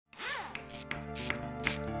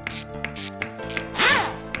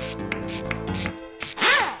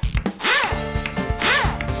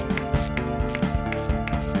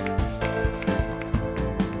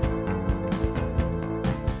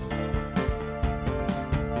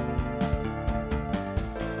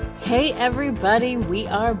Hey everybody, we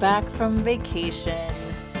are back from vacation.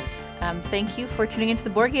 Thank you for tuning into the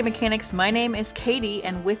Board Game Mechanics. My name is Katie,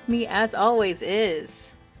 and with me as always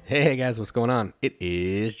is... Hey guys, what's going on? It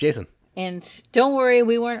is Jason. And don't worry,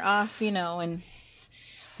 we weren't off, in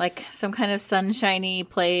like some kind of sunshiny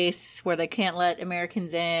place where they can't let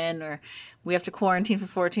Americans in, or we have to quarantine for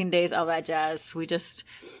 14 days, all that jazz. We're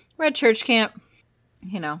at church camp,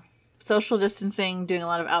 social distancing, doing a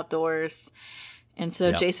lot of outdoors. And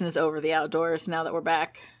so Jason is over the outdoors now that we're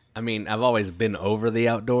back. I mean, I've always been over the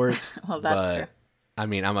outdoors. Well, that's true. I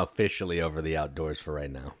mean, I'm officially over the outdoors for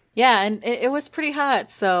right now. Yeah, and it was pretty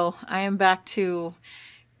hot, so I am back to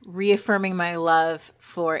reaffirming my love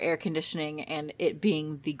for air conditioning and it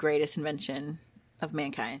being the greatest invention of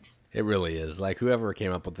mankind. It really is. Like, whoever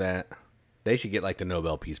came up with that, they should get, like, the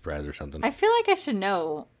Nobel Peace Prize or something. I feel like I should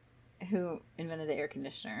know who invented the air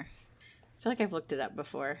conditioner. I feel like I've looked it up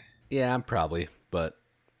before. Yeah, probably, but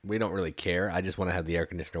we don't really care. I just want to have the air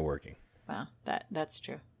conditioner working. Wow, that's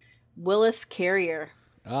true. Willis Carrier.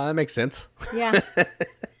 Oh, that makes sense. Yeah.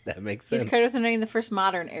 That makes sense. He's credited with inventing the first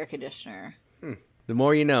modern air conditioner. The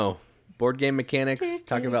more you know. Board game mechanics,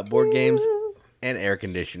 talking about board games and air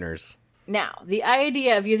conditioners. Now, the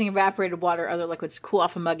idea of using evaporated water or other liquids to cool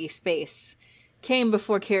off a muggy space came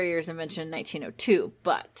before Carrier's invention in 1902,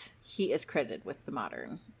 but he is credited with the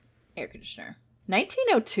modern air conditioner.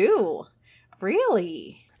 1902?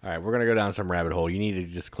 Really? All right, we're going to go down some rabbit hole. You need to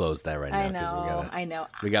just close that right now. I know.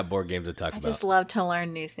 We got board games to talk about. I just love to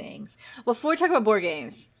learn new things. Before we talk about board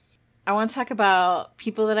games, I want to talk about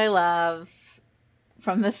people that I love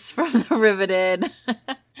from the Riveted.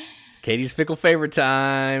 Katie's fickle favorite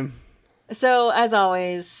time. So, as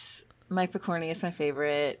always, Mike Picorni is my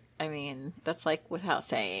favorite. I mean, that's like without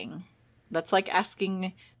saying. That's like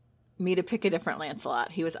asking me to pick a different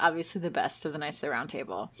Lancelot. He was obviously the best of the Knights of the Round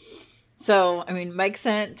Table. So, I mean, Mike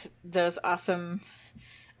sent those awesome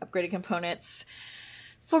upgraded components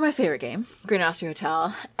for my favorite game, Green Austria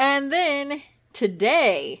Hotel. And then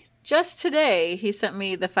today, just today, he sent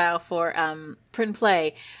me the file for print and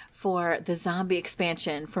play for the zombie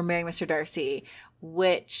expansion for Marrying Mr. Darcy,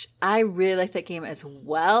 which I really like that game as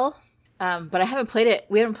well. But I haven't played it.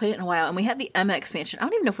 We haven't played it in a while. And we had the Emma expansion. I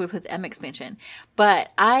don't even know if we played the Emma expansion.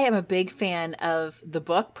 But I am a big fan of the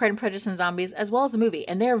book, Pride and Prejudice and Zombies, as well as the movie.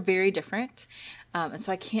 And they're very different. And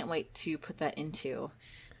so I can't wait to put that into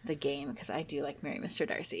the game because I do like Marry Mr.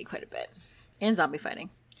 Darcy quite a bit. And zombie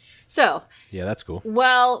fighting. So. Yeah, that's cool.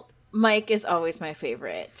 Well, Mike is always my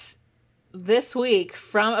favorite. This week,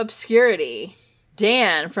 from obscurity,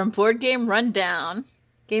 Dan from Board Game Rundown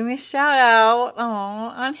gave me a shout out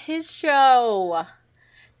on his show.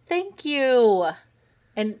 Thank you.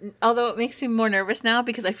 And although it makes me more nervous now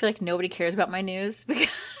because I feel like nobody cares about my news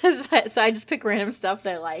so I just pick random stuff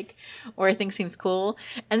that I like or I think seems cool.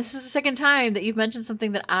 And this is the second time that you've mentioned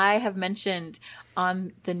something that I have mentioned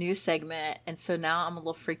on the news segment. And so now I'm a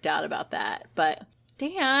little freaked out about that. But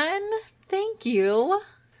Dan, thank you.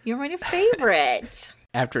 You're my new favorite.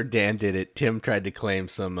 After Dan did it, Tim tried to claim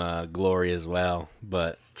some glory as well,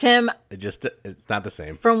 but Tim, it's not the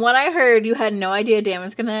same. From what I heard, you had no idea Dan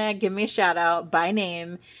was going to give me a shout out by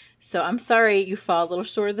name, so I'm sorry you fall a little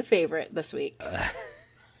short of the favorite this week.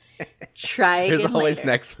 Try again There's always later.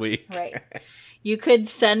 Next week. Right. You could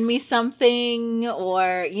send me something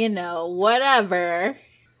or, whatever.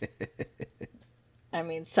 I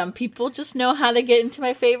mean, some people just know how to get into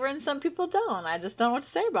my favor and some people don't. I just don't know what to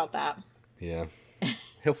say about that. Yeah.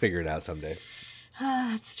 He'll figure it out someday.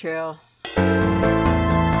 That's true.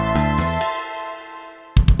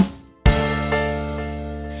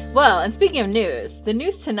 Well, and speaking of news, the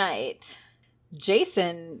news tonight,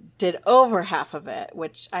 Jason did over half of it,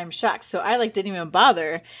 which I'm shocked. So I didn't even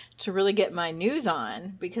bother to really get my news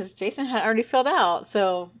on because Jason had already filled out.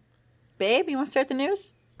 So, babe, you want to start the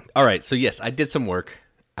news? All right. So, yes, I did some work.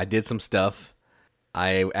 I did some stuff.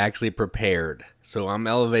 I actually prepared. So I'm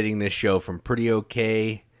elevating this show from pretty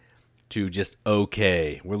okay to just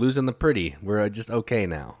okay. We're losing the pretty. We're just okay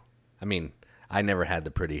now. I mean, I never had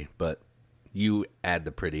the pretty, but you add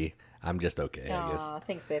the pretty. I'm just okay, I guess.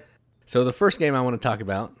 Thanks, babe. So the first game I want to talk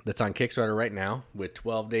about that's on Kickstarter right now with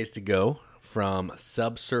 12 days to go from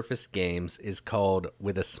Subsurface Games is called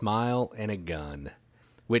With a Smile and a Gun,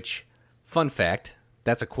 which, fun fact,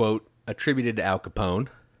 that's a quote attributed to Al Capone.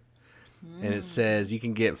 And it says you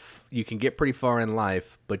can get pretty far in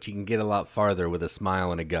life, but you can get a lot farther with a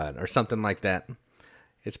smile and a gun, or something like that.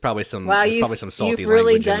 It's probably some salty language in there. You've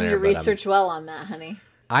really done your research well on that, honey.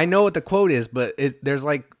 I know what the quote is, but there's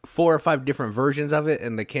like 4 or 5 different versions of it,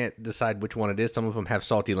 and they can't decide which one it is. Some of them have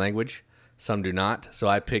salty language, some do not. So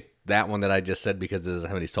I picked that one that I just said because it doesn't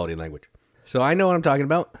have any salty language. So I know what I'm talking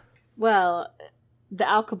about. Well, the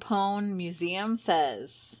Al Capone Museum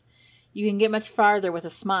says you can get much farther with a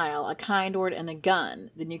smile, a kind word, and a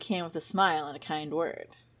gun than you can with a smile and a kind word.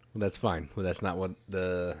 Well, that's fine. Well, that's not what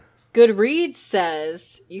the... Goodreads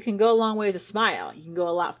says you can go a long way with a smile. You can go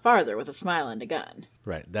a lot farther with a smile and a gun.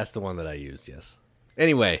 Right, that's the one that I used, yes.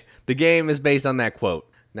 Anyway, the game is based on that quote,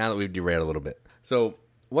 now that we've derailed a little bit. So,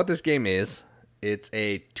 what this game is, it's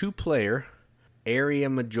a 2-player area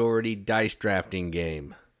majority dice drafting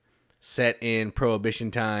game set in Prohibition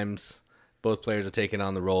times. Both players are taking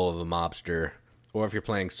on the role of a mobster, or if you're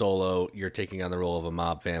playing solo, you're taking on the role of a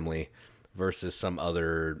mob family versus some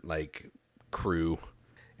other, like, crew.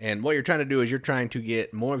 And what you're trying to do is you're trying to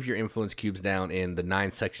get more of your influence cubes down in the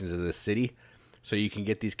 9 sections of the city so you can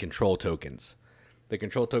get these control tokens. The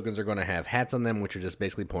control tokens are going to have hats on them, which are just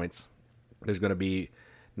basically points. There's going to be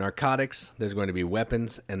narcotics, there's going to be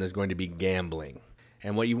weapons, and there's going to be gambling.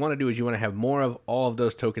 And what you want to do is you want to have more of all of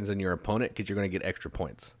those tokens than your opponent because you're going to get extra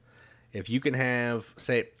points. If you can have,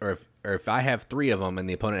 say, or if I have 3 of them and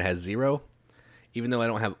the opponent has 0, even though I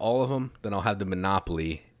don't have all of them, then I'll have the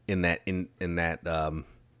monopoly in that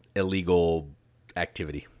illegal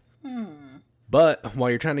activity. But while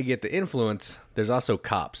you're trying to get the influence, there's also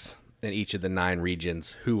cops in each of the 9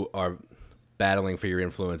 regions who are battling for your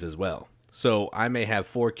influence as well. So I may have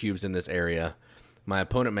 4 cubes in this area. My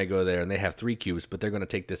opponent may go there and they have 3 cubes, but they're going to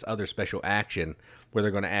take this other special action where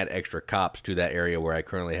they're going to add extra cops to that area where I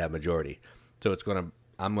currently have majority. So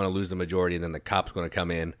I'm going to lose the majority, and then the cop's going to come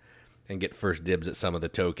in and get first dibs at some of the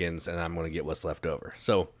tokens, and I'm going to get what's left over.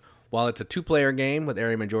 So while it's a 2-player game with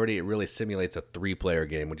area majority, it really simulates a 3-player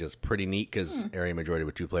game, which is pretty neat because area majority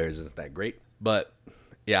with 2 players isn't that great. But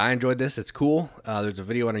yeah, I enjoyed this. It's cool. There's a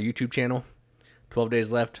video on our YouTube channel. 12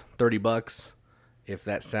 days left, $30. If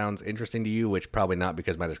that sounds interesting to you, which probably not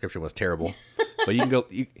because my description was terrible. But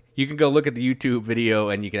you can go look at the YouTube video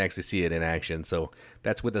and you can actually see it in action. So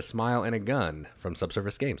that's With a Smile and a Gun from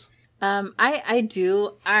Subsurface Games.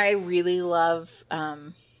 I really love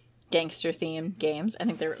gangster themed games. I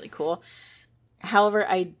think they're really cool. However,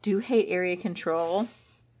 I do hate area control,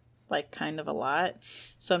 like kind of a lot.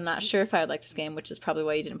 So I'm not sure if I would like this game, which is probably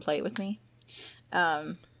why you didn't play it with me.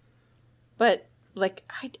 But like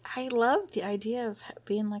I love the idea of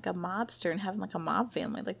being like a mobster and having like a mob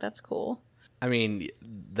family. Like that's cool. I mean,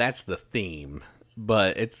 that's the theme,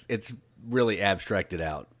 but it's really abstracted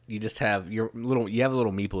out. You just have you have a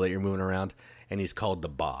little meeple that you're moving around, and he's called the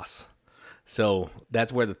boss. So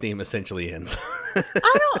that's where the theme essentially ends. I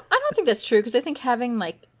don't think that's true, because I think having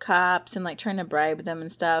like cops and like trying to bribe them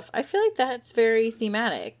and stuff, I feel like that's very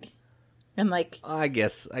thematic. And like I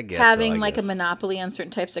guess having so, like a monopoly on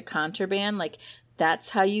certain types of contraband, like that's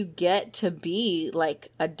how you get to be like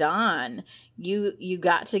a Don. You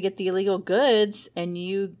got to get the illegal goods, and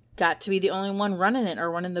you got to be the only one running it,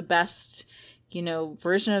 or running the best,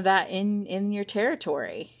 version of that in your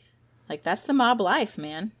territory. Like that's the mob life,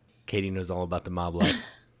 man. Katie knows all about the mob life.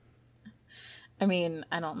 I mean,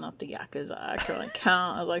 I don't know if the Yakuza actually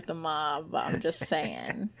count as like the mob, but I'm just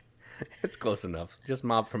saying. It's close enough. Just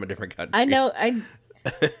mob from a different country. I know. I'm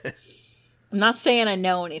not saying I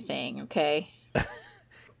know anything, okay?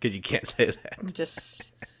 Because you can't say that. I'm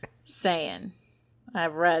just saying.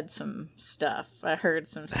 I've read some stuff. I heard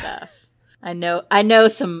some stuff. I know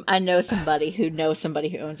somebody who knows somebody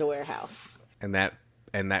who owns a warehouse. And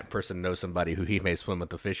that person knows somebody who he may swim with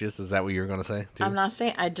the fishes. Is that what you were going to say, too? I'm not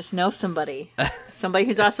saying. I just know somebody. Somebody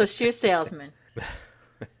who's also a shoe salesman.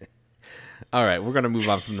 All right, we're going to move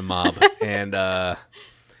on from the mob, and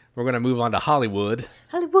we're going to move on to Hollywood.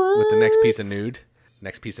 Hollywood. With the next piece of nude.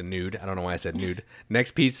 Next piece of nude. I don't know why I said nude.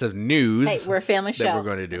 Next piece of news. Hey, we're a family show. That we're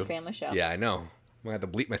going to do. We're a family show. Yeah, I know. I'm going to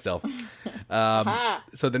have to bleep myself.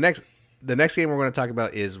 So the next game we're going to talk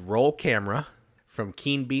about is Roll Camera from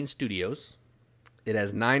Keen Bean Studios. It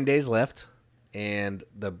has 9 days left, and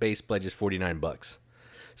the base pledge is $49.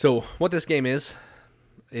 So what this game is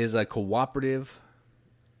a cooperative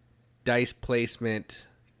dice placement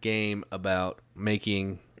game about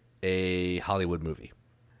making a Hollywood movie.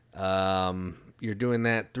 You're doing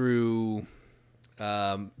that through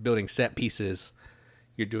building set pieces.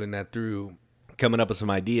 You're doing that through coming up with some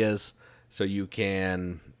ideas so you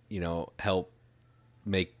can, help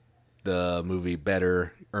make the movie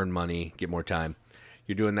better, earn money, get more time.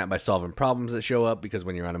 You're doing that by solving problems that show up, because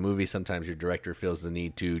when you're on a movie, sometimes your director feels the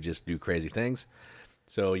need to just do crazy things.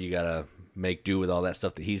 So you got to make do with all that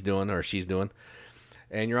stuff that he's doing or she's doing.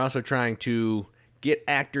 And you're also trying to get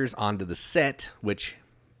actors onto the set, which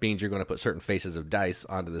means you're going to put certain faces of dice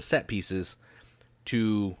onto the set pieces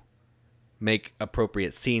to make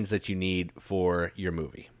appropriate scenes that you need for your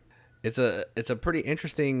movie. It's a pretty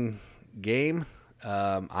interesting game.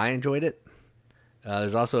 I enjoyed it.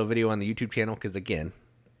 There's also a video on the YouTube channel because, again,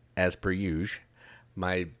 as per usual,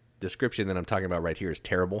 my description that I'm talking about right here is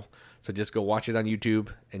terrible. So just go watch it on YouTube,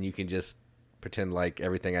 and you can just pretend like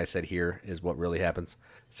everything I said here is what really happens.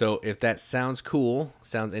 So if that sounds cool,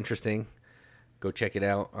 sounds interesting, go check it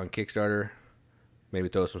out on Kickstarter. Maybe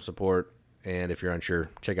throw some support. And if you're unsure,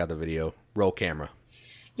 check out the video. Roll camera.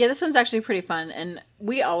 Yeah, this one's actually pretty fun, and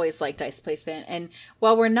we always like dice placement. And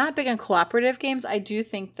while we're not big on cooperative games, I do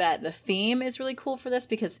think that the theme is really cool for this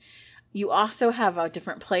because you also have a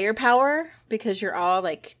different player power because you're all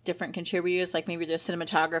like different contributors, like maybe the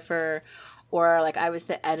cinematographer or like I was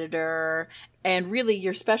the editor, and really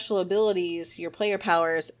your special abilities, your player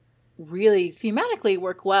powers really thematically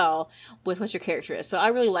work well with what your character is. So I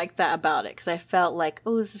really liked that about it because I felt like,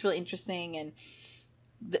 oh, this is really interesting, and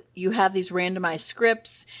you have these randomized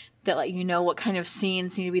scripts that let you know what kind of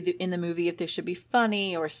scenes need to be in the movie, if they should be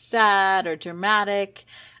funny or sad or dramatic.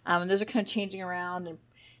 And those are kind of changing around. And,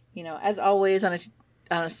 you know, as always on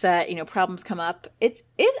a set, you know, problems come up. I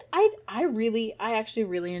actually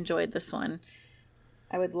really enjoyed this one.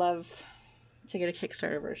 I would love to get a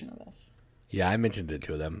Kickstarter version of this. Yeah, I mentioned it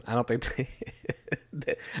to them. I don't think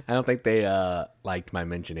they liked my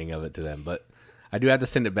mentioning of it to them, but I do have to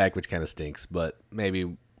send it back, which kind of stinks, but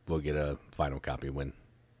maybe we'll get a final copy when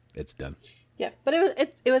it's done. Yeah, but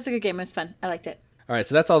it was a good game. It was fun. I liked it. All right,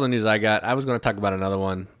 so that's all the news I got. I was going to talk about another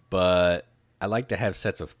one, but I like to have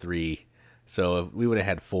sets of 3, so if we would have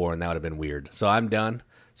had 4, and that would have been weird. So I'm done,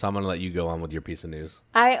 so I'm going to let you go on with your piece of news.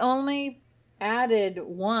 I only added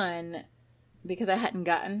 1 because I hadn't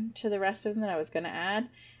gotten to the rest of them that I was going to add.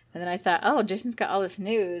 And then I thought, oh, Jason's got all this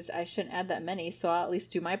news. I shouldn't add that many, so I'll at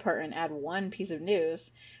least do my part and add 1 piece of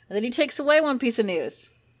news. And then he takes away 1 piece of news.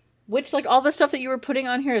 Which, like, all the stuff that you were putting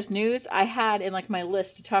on here as news, I had in, like, my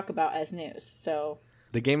list to talk about as news. So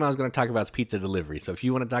the game I was going to talk about is pizza delivery. So if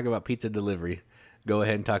you want to talk about pizza delivery, go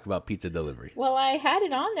ahead and talk about pizza delivery. Well, I had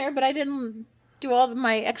it on there, but I didn't do all of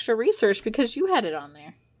my extra research because you had it on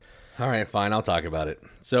there. All right, fine. I'll talk about it.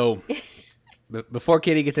 So before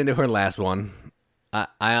Katie gets into her last one,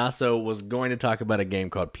 I also was going to talk about a game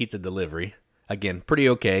called Pizza Delivery. Again, pretty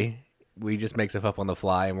okay. We just make stuff up on the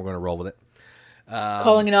fly, and we're going to roll with it.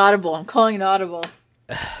 Calling an audible. I'm calling an audible.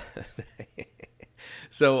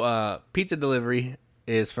 So, Pizza Delivery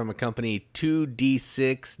is from a company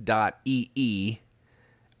 2D6.ee.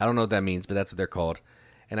 I don't know what that means, but that's what they're called.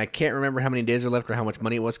 And I can't remember how many days are left or how much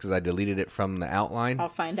money it was because I deleted it from the outline. I'll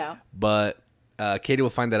find out. But Katie will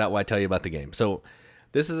find that out while I tell you about the game. So,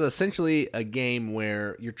 this is essentially a game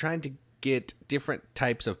where you're trying to get different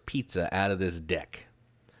types of pizza out of this deck,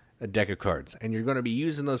 a deck of cards. And you're going to be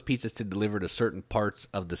using those pizzas to deliver to certain parts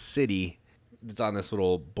of the city that's on this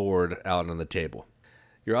little board out on the table.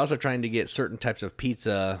 You're also trying to get certain types of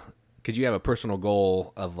pizza because you have a personal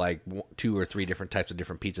goal of like 2 or 3 different types of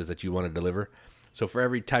different pizzas that you want to deliver. So for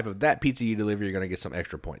every type of that pizza you deliver, you're going to get some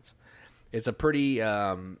extra points. It's a pretty,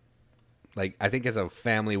 I think it's a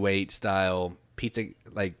family weight style pizza,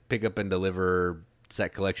 like pick up and deliver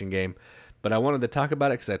set collection game. But I wanted to talk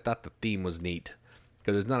about it because I thought the theme was neat.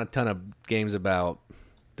 Because there's not a ton of games about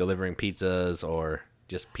delivering pizzas or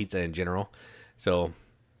just pizza in general. So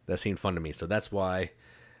that seemed fun to me. So that's why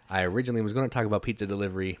I originally was going to talk about pizza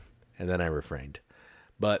delivery, and then I refrained.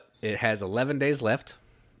 But it has 11 days left,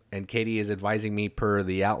 and Katie is advising me per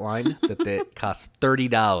the outline that it costs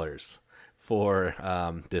 $30 for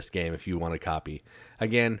this game if you want a copy.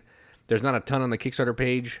 Again, there's not a ton on the Kickstarter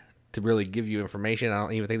page to really give you information. I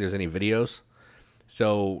don't even think there's any videos.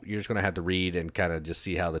 So you're just going to have to read and kind of just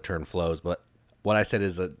see how the turn flows. But what I said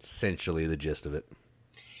is essentially the gist of it.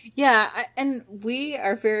 Yeah, and we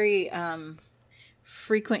are very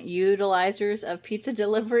frequent utilizers of pizza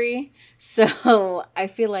delivery. So I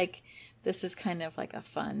feel like this is kind of like a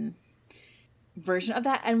fun version of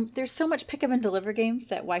that. And there's so much pick up and deliver games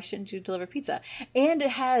that why shouldn't you deliver pizza? And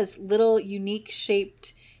it has little unique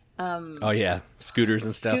shaped scooters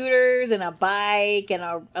and stuff. Scooters and a bike and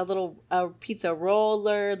a little pizza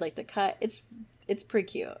roller like to cut. It's pretty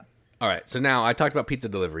cute. All right, so now I talked about pizza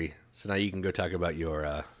delivery. So now you can go talk about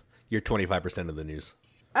your 25% of the news.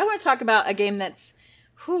 I want to talk about a game that's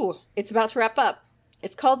it's about to wrap up.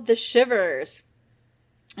 It's called The Shivers.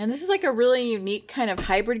 And this is like a really unique kind of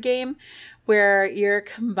hybrid game where you're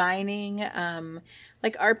combining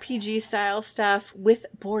like RPG style stuff with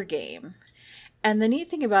board game. And the neat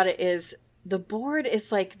thing about it is the board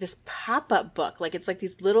is like this pop-up book. Like it's like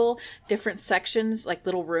these little different sections, like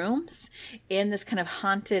little rooms in this kind of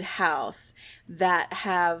haunted house that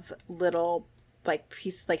have little like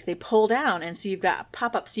pieces, like they pull down, and so you've got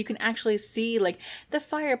pop-ups, so you can actually see like the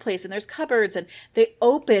fireplace, and there's cupboards, and they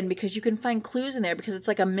open because you can find clues in there because it's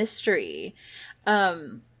like a mystery.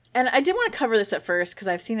 And I did want to cover this at first because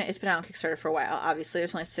I've seen it. It's been out on Kickstarter for a while. Obviously,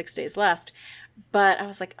 there's only 6 days left, but I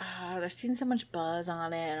was like, oh, they're seeing so much buzz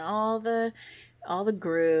on it, and all the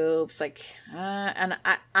groups, like, and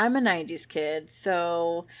I'm a '90s kid,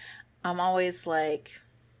 so I'm always like,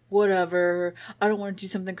 whatever. I don't want to do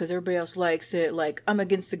something because everybody else likes it. Like, I'm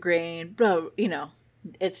against the grain. Blah,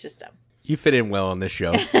 it's just dumb. You fit in well on this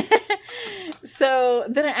show. So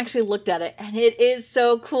then I actually looked at it, and it is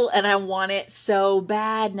so cool, and I want it so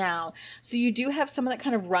bad now. So you do have someone that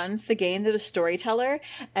kind of runs the game. They're the storyteller.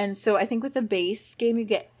 And so I think with the base game, you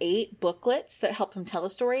get 8 booklets that help them tell a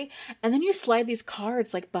story. And then you slide these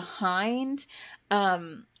cards like behind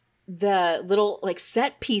the little like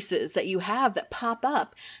set pieces that you have that pop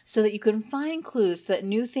up so that you can find clues that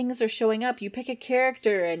new things are showing up. You pick a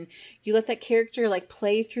character and you let that character like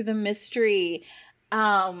play through the mystery.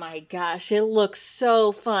 Oh my gosh, it looks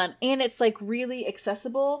so fun. And it's like really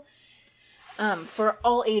accessible for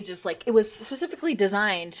all ages. Like it was specifically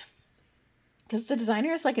designed because the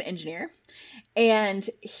designer is like an engineer, and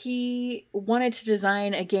he wanted to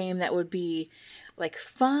design a game that would be like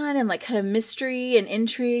fun and like kind of mystery and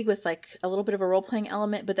intrigue with like a little bit of a role-playing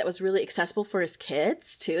element, but that was really accessible for his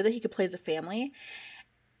kids too, that he could play as a family.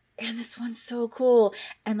 And this one's so cool.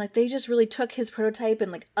 And like they just really took his prototype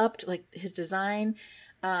and like upped like his design.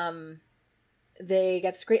 They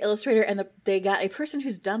got this great illustrator, and they got a person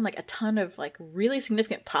who's done like a ton of like really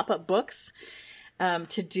significant pop-up books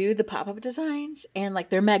to do the pop-up designs, and like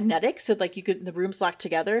they're magnetic, so like the room's locked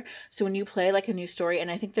together, so when you play like a new story,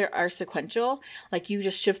 and I think there are sequential, like you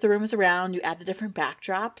just shift the rooms around, you add the different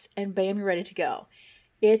backdrops, and bam, you're ready to go.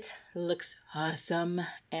 It looks awesome,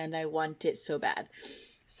 and I want it so bad.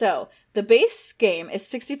 So the base game is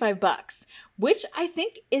 $65, which I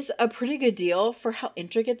think is a pretty good deal for how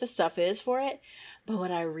intricate the stuff is for it. But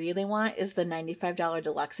what I really want is the $95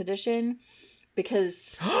 deluxe edition,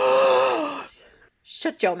 because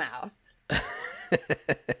shut your mouth.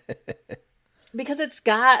 Because it's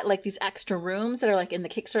got like these extra rooms that are like in the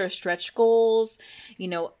Kickstarter stretch goals,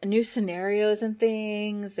 new scenarios and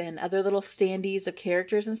things, and other little standees of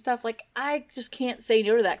characters and stuff. Like I just can't say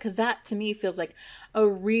no to that, because that to me feels like a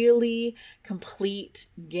really complete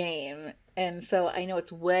game. And so I know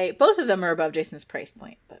both of them are above Jason's price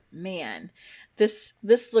point, but man, this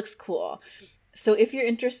looks cool. So if you're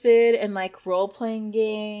interested in like role-playing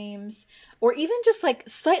games, or even just like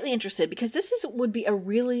slightly interested, because would be a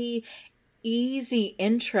really easy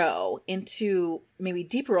intro into maybe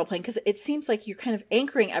deeper role-playing, because it seems like you're kind of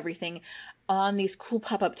anchoring everything on these cool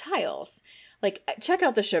pop-up tiles. Like, check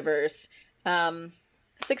out the Shivers.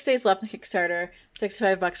 6 days left on Kickstarter,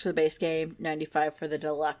 $65 for the base game, $95 for the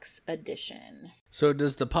deluxe edition. So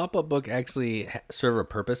does the pop-up book actually serve a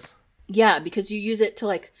purpose? Yeah, because you use it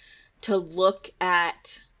to look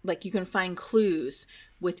at, like, you can find clues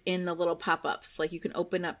within the little pop-ups. Like, you can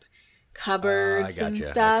open up cupboards and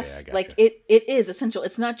stuff. Okay, like, it is essential.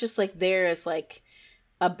 It's not just, like, there as, like,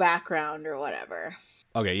 a background or whatever.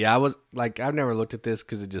 Okay, yeah, I've never looked at this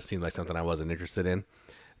because it just seemed like something I wasn't interested in.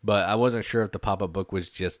 But I wasn't sure if the pop-up book was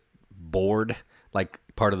just board, like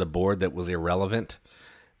part of the board that was irrelevant.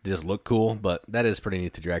 It just looked cool, but that is pretty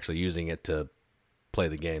neat that you're actually using it to play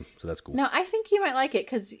the game, so that's cool. No, I think you might like it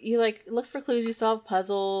because you like look for clues, you solve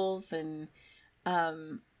puzzles, and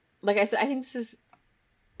like I said, I think this is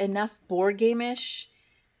enough board game-ish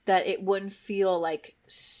that it wouldn't feel like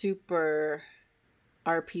super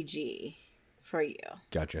RPG for you.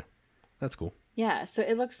 Gotcha. That's cool. Yeah, so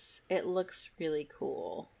it looks really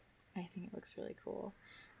cool. I think it looks really cool,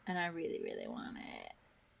 and I really, really want it.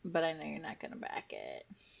 But I know you're not going to back it.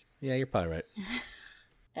 Yeah, you're probably right.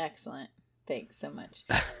 Excellent. Thanks so much.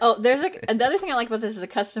 Oh, there's like another thing I like about this is a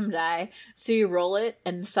custom die. So you roll it,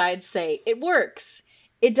 and the sides say it works,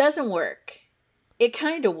 it doesn't work, it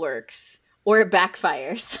kind of works, or it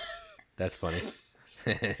backfires. That's funny.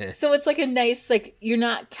 So it's like a nice, like, you're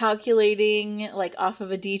not calculating like off of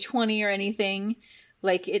a D20 or anything.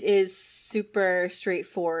 Like, it is super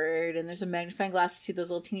straightforward, and there's a magnifying glass to see those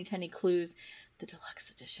little teeny tiny clues. The deluxe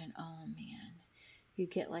edition, oh man, you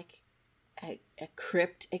get like a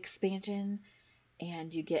crypt expansion,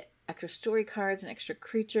 and you get extra story cards and extra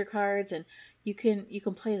creature cards, and you can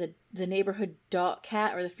play the neighborhood dog,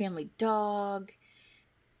 cat, or the family dog.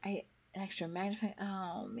 An extra magnifying.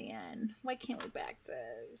 Oh man, why can't we back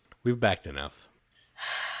those? We've backed enough.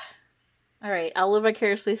 All right, I'll live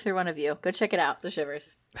vicariously through one of you. Go check it out, The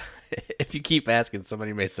Shivers. If you keep asking,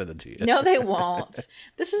 somebody may send it to you. No, they won't.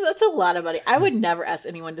 That's a lot of money. I would never ask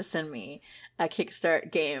anyone to send me a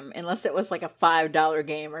Kickstart game unless it was like a $5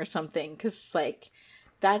 game or something. Because like,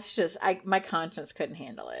 that's just my conscience couldn't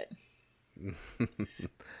handle it.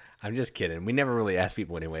 I'm just kidding. We never really ask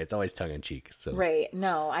people anyway. It's always tongue in cheek. So Right?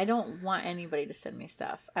 No, I don't want anybody to send me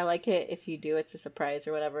stuff. I like it if you do. It's a surprise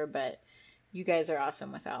or whatever. But you guys are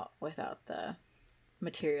awesome without the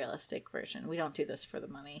materialistic version. We don't do this for the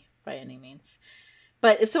money by any means.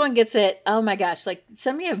 But if someone gets it, oh my gosh, like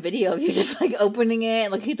send me a video of you just like opening it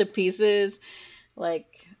and looking at the pieces.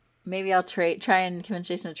 Like maybe I'll try and convince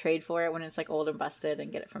Jason to trade for it when it's like old and busted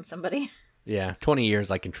and get it from somebody. yeah, 20 years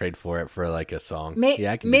I can trade for it for like a song.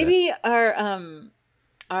 Yeah, I can. Maybe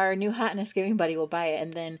our new hotness giving buddy will buy it,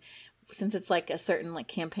 and then since it's like a certain like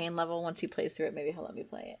campaign level, once he plays through it, maybe he'll let me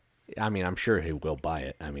play it. I mean, I'm sure he will buy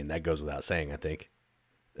it. I mean, that goes without saying, I think.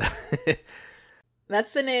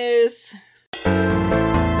 That's the news.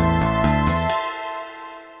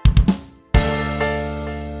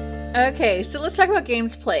 Okay, so let's talk about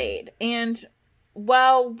games played. And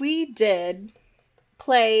while we did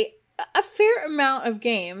play a fair amount of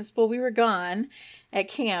games while we were gone at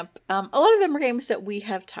camp, a lot of them are games that we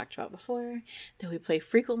have talked about before, that we play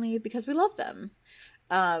frequently because we love them.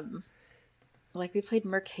 Like we played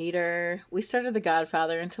Mercator. We started The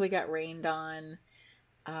Godfather until we got rained on.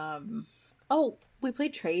 We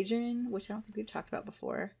played Trajan, which I don't think we've talked about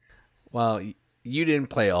before. Well, you didn't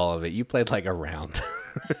play all of it. You played like a round.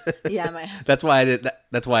 Yeah, I might have. That's why I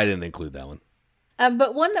didn't include that one.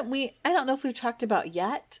 But one that I don't know if we've talked about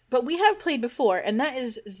yet, but we have played before, and that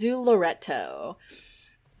is Zoo Loretto.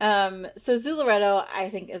 So Zoo Loretto, I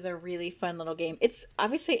think, is a really fun little game. It's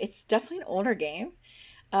definitely an older game,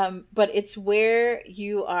 but it's where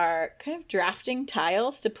you are kind of drafting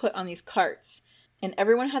tiles to put on these carts. And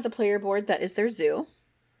everyone has a player board that is their zoo.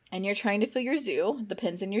 And you're trying to fill your zoo, the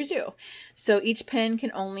pins in your zoo. So each pin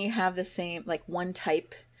can only have the same, like one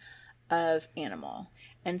type of animal.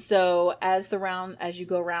 And so as you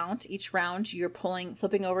go around, each round, you're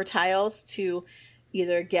flipping over tiles to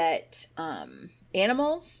either get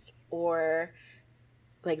animals or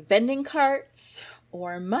like vending carts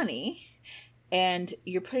or money. And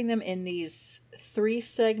you're putting them in these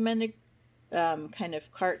 3-segmented kind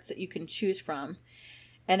of carts that you can choose from.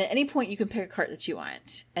 And at any point, you can pick a cart that you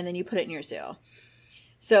want, and then you put it in your zoo.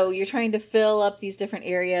 So you're trying to fill up these different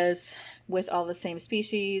areas with all the same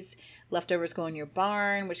species. Leftovers go in your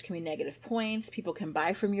barn, which can be negative points. People can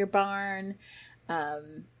buy from your barn.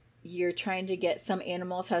 You're trying to get some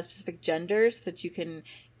animals have specific genders so that you can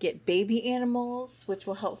get baby animals, which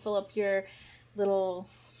will help fill up your little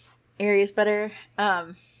areas better.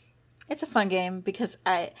 It's a fun game because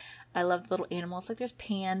I love little animals. Like there's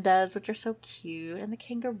pandas, which are so cute, and the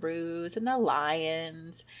kangaroos and the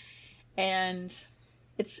lions. And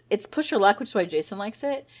it's push your luck, which is why Jason likes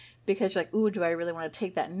it, because you're like, ooh, do I really want to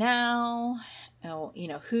take that now? Oh,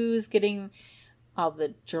 who's getting all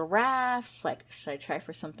the giraffes? Like, should I try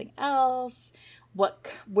for something else?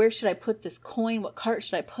 Where should I put this coin? What cart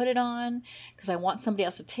should I put it on? Because I want somebody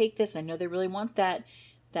else to take this, and I know they really want that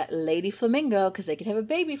lady flamingo because they could have a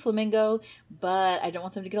baby flamingo, but I don't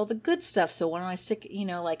want them to get all the good stuff. So why don't I stick,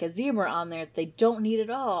 like a zebra on there that they don't need at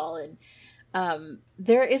all? And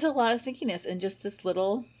there is a lot of thinkiness in just this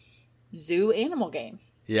little zoo animal game.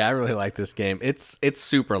 Yeah, I really like this game. It's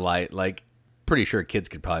super light. Like, pretty sure kids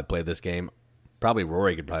could probably play this game. Probably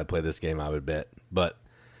Rory could probably play this game, I would bet. But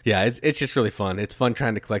yeah, it's just really fun. It's fun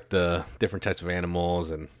trying to collect the different types of animals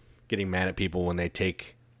and getting mad at people when they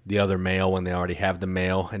take the other male when they already have the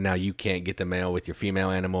male, and now you can't get the male with your female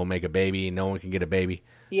animal, make a baby, no one can get a baby.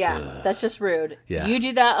 Yeah, that's just rude. Yeah, you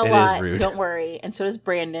do that a lot. Is rude. Don't worry. And so does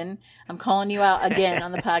Brandon. I'm calling you out again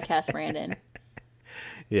on the podcast, Brandon.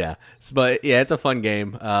 Yeah, but yeah, it's a fun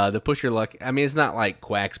game. The push your luck. I mean, it's not like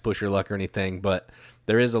Quack's push your luck or anything, but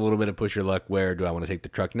there is a little bit of push your luck. Where do I want to take the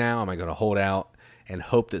truck now? Am I going to hold out and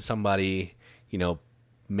hope that somebody,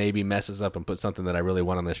 maybe messes up and puts something that I really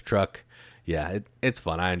want on this truck? Yeah, it's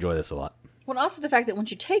fun. I enjoy this a lot. Well, also the fact that once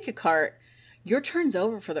you take a cart, your turn's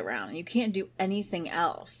over for the round. And you can't do anything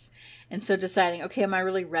else. And so deciding, okay, am I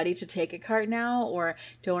really ready to take a cart now? Or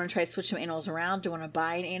do I want to try to switch some animals around? Do I want to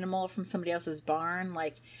buy an animal from somebody else's barn?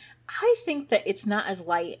 Like, I think that it's not as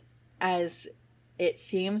light as it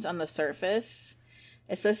seems on the surface,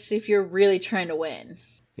 especially if you're really trying to win.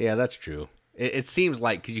 Yeah, that's true. It seems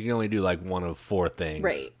like, because you can only do like one of 4 things.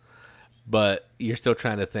 Right. But you're still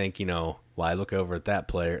trying to think, well, I look over at that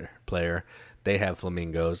player, they have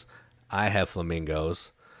flamingos, I have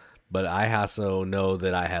flamingos, but I also know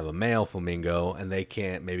that I have a male flamingo, and they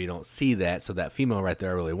maybe don't see that, so that female right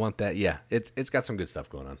there, I really want that. Yeah, it's got some good stuff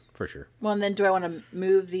going on, for sure. Well, and then do I want to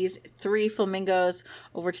move these 3 flamingos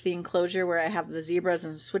over to the enclosure where I have the zebras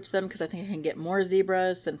and switch them? Because I think I can get more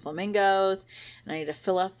zebras than flamingos. And I need to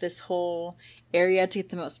fill up this whole area to get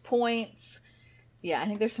the most points. Yeah, I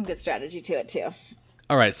think there's some good strategy to it, too.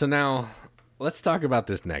 All right, so now let's talk about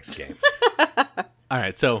this next game. All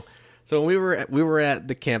right, so when we were at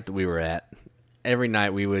the camp that we were at, every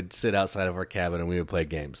night we would sit outside of our cabin and we would play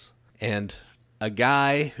games. And a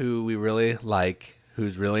guy who we really like,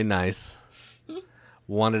 who's really nice,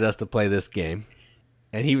 wanted us to play this game.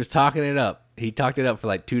 And he was talking it up. He talked it up for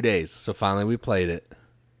like 2 days. So finally we played it.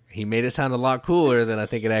 He made it sound a lot cooler than I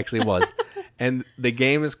think it actually was. And the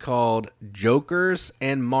game is called Jokers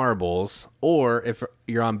and Marbles, or if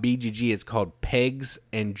you're on BGG, it's called Pegs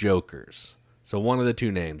and Jokers. So one of the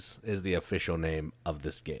 2 names is the official name of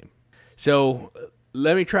this game. So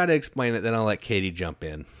let me try to explain it, then I'll let Katie jump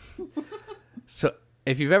in. So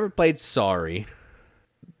if you've ever played Sorry,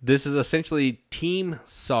 this is essentially Team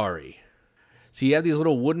Sorry. So you have these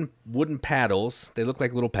little wooden paddles. They look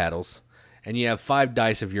like little paddles. And you have 5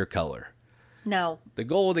 dice of your color. No. The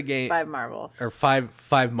goal of the game... 5 marbles. Or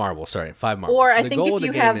 5 marbles, sorry. 5 marbles. Or I think if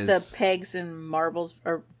you have the pegs and marbles,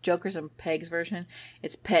 or jokers and pegs version,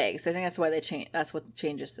 it's pegs. I think that's why they change. That's what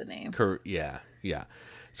changes the name. Yeah.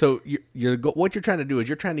 So what you're trying to do is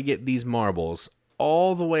you're trying to get these marbles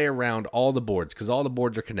all the way around all the boards, because all the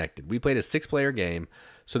boards are connected. We played a 6-player game,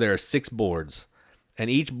 so there are 6 boards.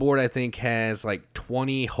 And each board, I think, has like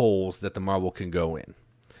 20 holes that the marble can go in.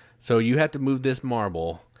 So you have to move this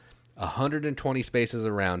marble 120 spaces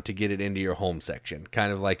around to get it into your home section.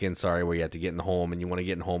 Kind of like in Sorry, where you have to get in the home and you want to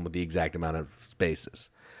get in home with the exact amount of spaces.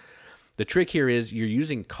 The trick here is you're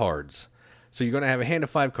using cards. So you're going to have a hand of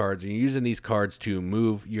 5 cards, and you're using these cards to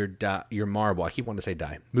move your marble. I keep wanting to say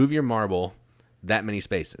die. Move your marble that many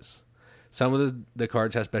spaces. Some of the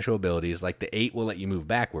cards have special abilities, like the 8 will let you move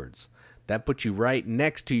backwards. That puts you right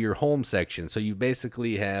next to your home section, so you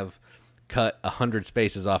basically have cut 100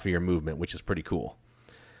 spaces off of your movement, which is pretty cool.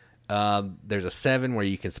 There's a 7 where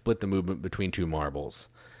you can split the movement between 2 marbles.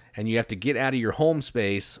 And you have to get out of your home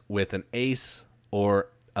space with an ace or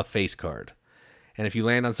a face card. And if you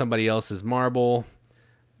land on somebody else's marble,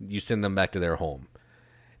 you send them back to their home.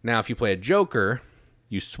 Now, if you play a joker,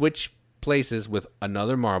 you switch places with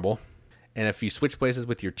another marble. And if you switch places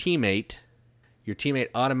with your teammate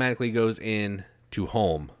automatically goes in to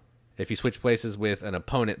home. If you switch places with an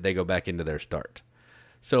opponent, they go back into their start.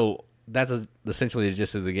 So that's essentially the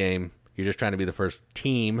gist of the game. You're just trying to be the first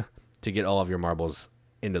team to get all of your marbles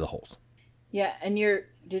into the holes. Yeah, and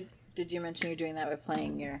did you mention you're doing that by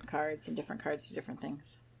playing your cards and different cards do different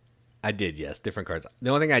things? I did, yes, different cards. The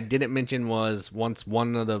only thing I didn't mention was once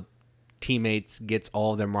one of the teammates gets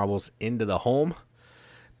all of their marbles into the home,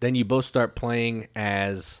 then you both start playing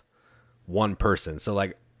as one person. So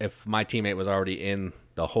like if my teammate was already in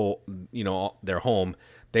the whole, their home,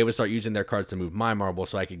 they would start using their cards to move my marble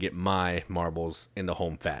so I could get my marbles in the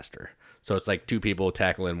home faster. So it's like 2 people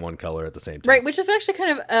tackling one color at the same time. Right, which is actually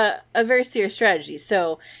kind of a very serious strategy.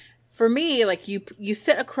 So for me, like you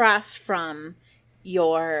sit across from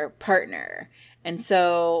your partner. And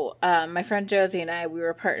so my friend Josie and I, we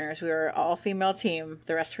were partners. We were an all-female team.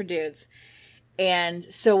 The rest were dudes. And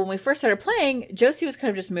so when we first started playing, Josie was kind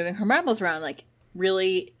of just moving her marbles around. Like,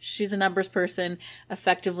 really, she's a numbers person,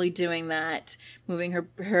 effectively doing that, moving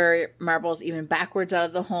her marbles even backwards out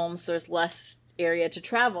of the home so there's less area to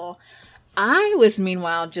travel. I was,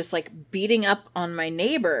 meanwhile, just like beating up on my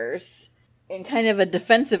neighbors in kind of a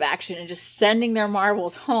defensive action and just sending their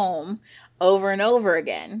marbles home over and over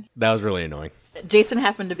again. That was really annoying. Jason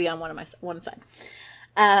happened to be on one side.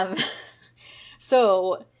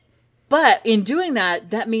 But in doing that,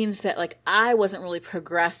 that means that like I wasn't really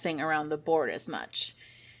progressing around the board as much.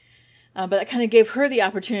 But that kind of gave her the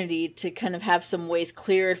opportunity to kind of have some ways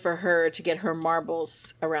cleared for her to get her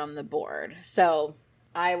marbles around the board. So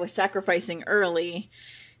I was sacrificing early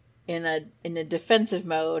in a defensive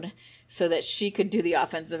mode so that she could do the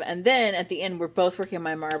offensive. And then at the end, we're both working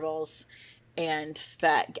my marbles. And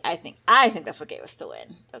that I think that's what gave us the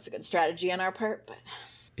win. That's a good strategy on our part, but...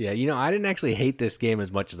 Yeah, I didn't actually hate this game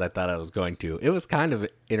as much as I thought I was going to. It was kind of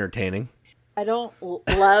entertaining. I don't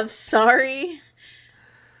love Sorry,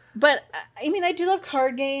 but I mean, I do love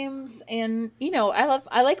card games, and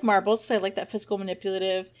I like marbles because I like that physical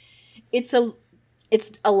manipulative. It's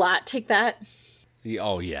a lot. Take that.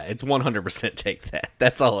 Oh, yeah. It's 100% take that.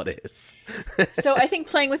 That's all it is. So I think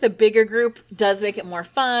playing with a bigger group does make it more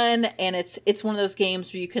fun, and it's one of those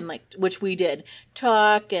games where you can, like, which we did,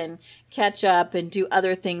 talk and catch up and do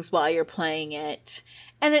other things while you're playing it.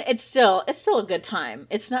 And it's still a good time.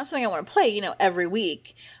 It's not something I want to play, every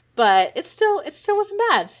week, but it still wasn't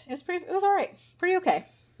bad. It was all right. Pretty okay.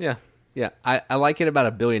 Yeah. Yeah. I like it about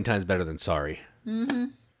 1 billion times better than Sorry. Mm-hmm.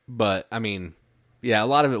 But, I mean, yeah, a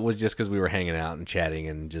lot of it was just because we were hanging out and chatting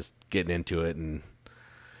and just getting into it, and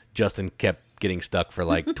Justin kept getting stuck for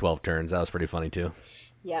like 12 turns. That was pretty funny, too.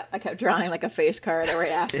 Yeah, I kept drawing like a face card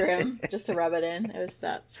right after him just to rub it in.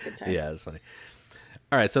 That's a good time. Yeah, it was funny.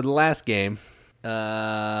 All right, so the last game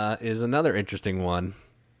is another interesting one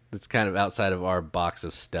that's kind of outside of our box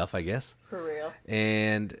of stuff, I guess. For real.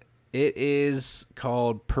 And it is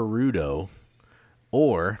called Perudo,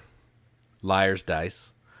 or Liar's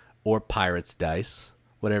Dice, or Pirate's Dice,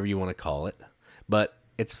 whatever you want to call it. But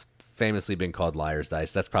it's famously been called Liar's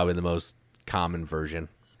Dice. That's probably the most common version.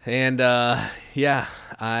 And, yeah,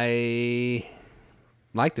 I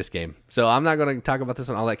like this game. So I'm not going to talk about this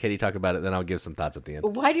one. I'll let Katie talk about it, then I'll give some thoughts at the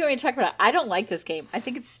end. Why do you want me to talk about it? I don't like this game. I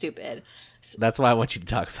think it's stupid. That's why I want you to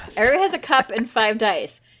talk about it. Everybody has a cup and 5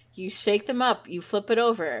 dice. You shake them up. You flip it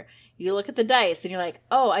over. You look at the dice, and you're like,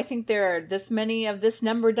 oh, I think there are this many of this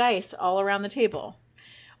number dice all around the table.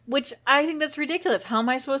 Which I think that's ridiculous. How am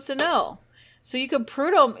I supposed to know? So you could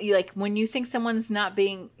Prudo, like when you think someone's not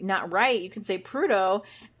right, you can say Prudo,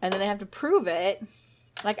 and then they have to prove it.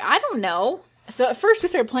 Like, I don't know. So at first we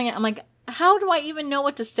started playing it. I'm like, how do I even know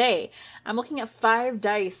what to say? I'm looking at 5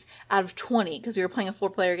 dice out of 20 because we were playing a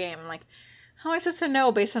 4-player game. I'm like, how am I supposed to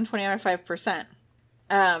know based on 25%?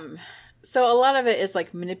 So a lot of it is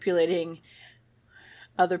like manipulating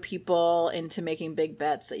other people into making big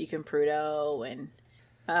bets that you can Prudo, and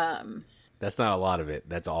that's not a lot of it.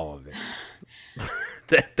 That's all of it.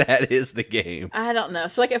 that is the game. I don't know.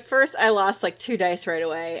 So like at first I lost like 2 dice right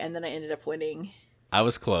away, and then I ended up winning. I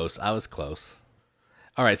was close.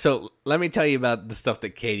 All right, so let me tell you about the stuff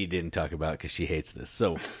that Katie didn't talk about because she hates this.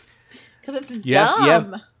 So, because it's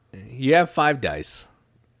dumb. You have 5 dice.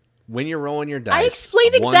 When you're rolling your dice, I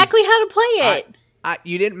explained exactly how to play it.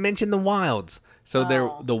 You didn't mention the wilds. So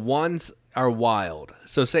the ones are wild.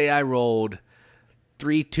 So say I rolled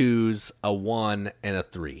 3 2s, a 1, and a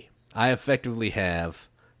 3. I effectively have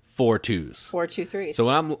 4 2s. 4 2 3s.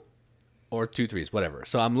 So or 2 3s, whatever.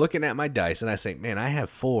 So I'm looking at my dice and I say, man, I have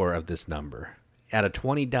 4 of this number. Out of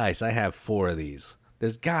 20 dice, I have 4 of these.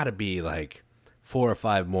 There's got to be like 4 or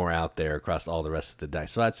 5 more out there across all the rest of the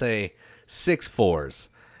dice. So I'd say 6 4s.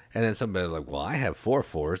 And then somebody's like, well, I have 4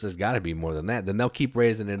 4s. There's got to be more than that. Then they'll keep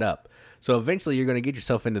raising it up. So eventually you're going to get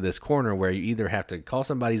yourself into this corner where you either have to call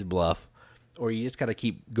somebody's bluff or you just got to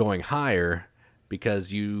keep going higher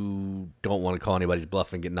because you don't want to call anybody's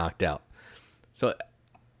bluff and get knocked out. So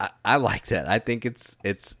I like that. I think it's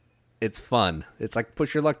fun. It's like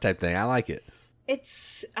push your luck type thing. I like it.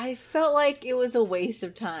 I felt like it was a waste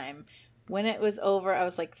of time. When it was over, I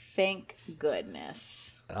was like, thank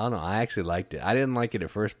goodness. I don't know. I actually liked it. I didn't like it at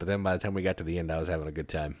first, but then by the time we got to the end, I was having a good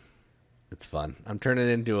time. It's fun. I'm turning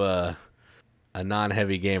into a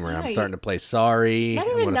non-heavy gamer. I'm starting to play Sorry. Not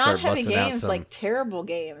even non-heavy games, like terrible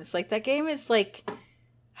games. Like that game is like,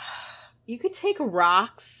 you could take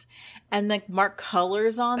rocks and like mark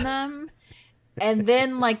colors on them and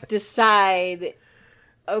then like decide,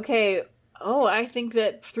 okay, I think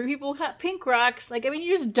that 3 people got pink rocks. Like, I mean,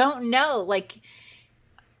 you just don't know. Like,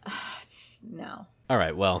 no. All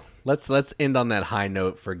right, well, let's end on that high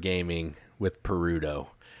note for gaming with Perudo.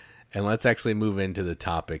 And let's actually move into the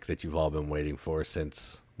topic that you've all been waiting for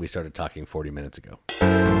since we started talking 40 minutes ago.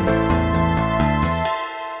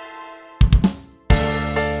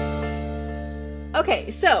 Okay,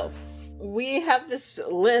 so we have this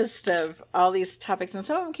list of all these topics, and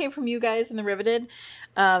some of them came from you guys in the Riveted,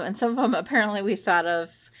 and some of them apparently we thought of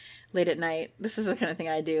late at night. This is the kind of thing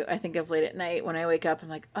I do. I think of late at night when I wake up. I'm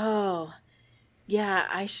like, oh,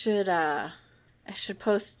 yeah, we should do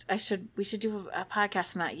a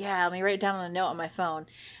podcast on that. Yeah, let me write it down on a note on my phone.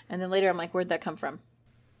 And then later I'm like, where'd that come from?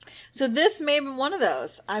 So this may have been one of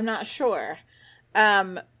those. I'm not sure.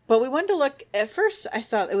 But we wanted to look, at first I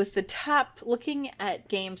saw it was the top, looking at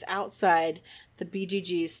games outside the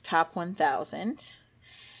BGG's top 1,000.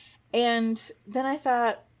 And then I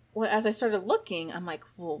thought, well, as I started looking, I'm like,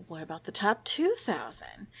 well, what about the top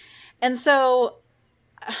 2,000? And so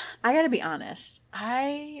I gotta be honest,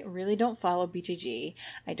 I really don't follow BGG.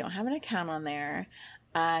 I don't have an account on there.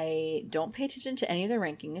 I don't pay attention to any of their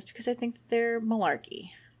rankings because I think that they're malarkey.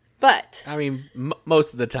 But I mean,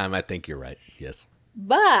 most of the time I think you're right. Yes.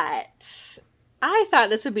 But I thought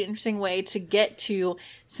this would be an interesting way to get to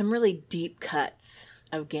some really deep cuts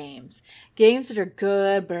of games. Games that are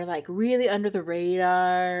good, but are like really under the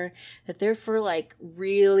radar, that they're for like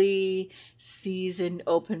really seasoned,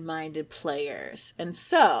 open-minded players. And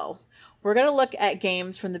so we're going to look at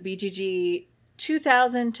games from the BGG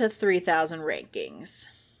 2000 to 3000 rankings.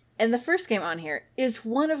 And the first game on here is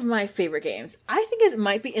one of my favorite games. I think it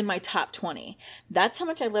might be in my top 20. That's how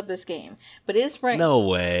much I love this game. But it is ranked. No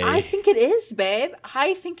way. I think it is, babe.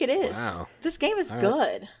 I think it is. Wow. This game is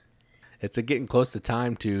good. It's getting close to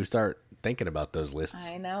time to start thinking about those lists.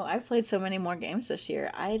 I know. I've played so many more games this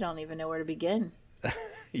year. I don't even know where to begin.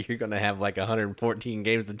 You're going to have like 114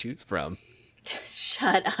 games to choose from.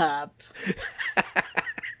 Shut up.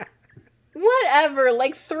 Whatever.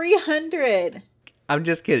 Like 300. I'm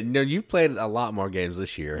just kidding. No, you've played a lot more games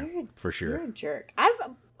this year, for sure. You're a jerk.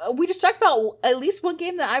 We just talked about at least one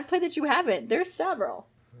game that I've played that you haven't. There's several.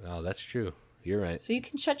 Oh, that's true. You're right. So you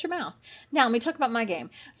can shut your mouth. Now, let me talk about my game.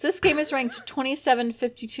 So this game is ranked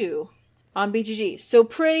 2752 on BGG. So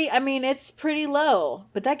it's pretty low.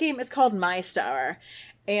 But that game is called My Star.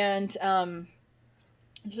 And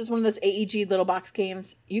this is one of those AEG little box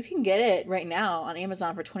games. You can get it right now on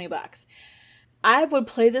Amazon for $20. I would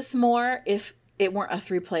play this more if it weren't a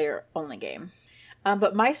 3-player only game.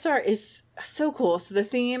 But My Star is so cool. So the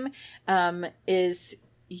theme is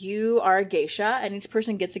you are a geisha, and each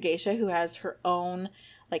person gets a geisha who has her own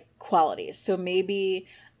like qualities. So maybe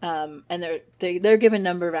and they're given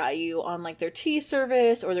number value on like their tea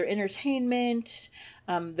service or their entertainment,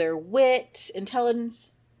 their wit,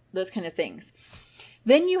 intelligence, those kind of things.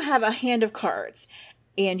 Then you have a hand of cards,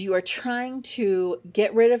 and you are trying to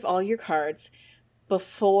get rid of all your cards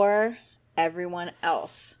before everyone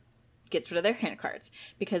else gets rid of their hand cards,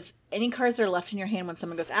 because any cards that are left in your hand when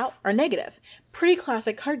someone goes out are negative. Pretty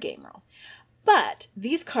classic card game rule. But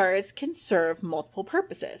these cards can serve multiple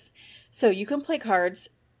purposes. So you can play cards,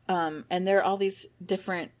 and there are all these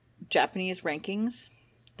different Japanese rankings: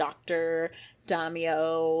 doctor,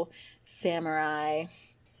 daimyo, samurai,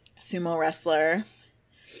 sumo wrestler.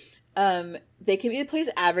 They can be played as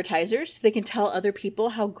advertisers. So they can tell other people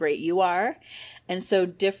how great you are. And so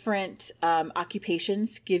different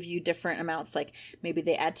occupations give you different amounts. Like maybe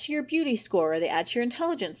they add to your beauty score, or they add to your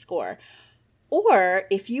intelligence score. Or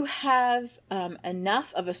if you have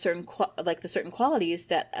enough of a certain the certain qualities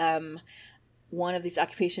that one of these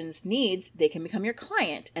occupations needs, they can become your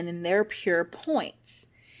client, and then they're pure points.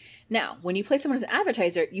 Now, when you play someone as an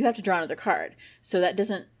advertiser, you have to draw another card. So that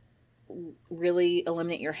doesn't really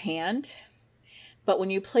eliminate your hand. But when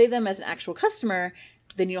you play them as an actual customer,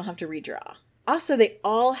 then you don't have to redraw. Also, they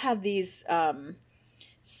all have these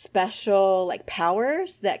special like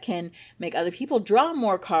powers that can make other people draw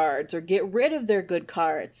more cards or get rid of their good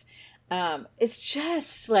cards. It's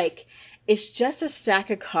just a stack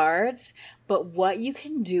of cards, but what you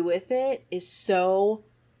can do with it is so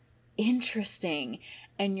interesting.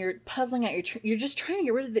 And you're puzzling out you're just trying to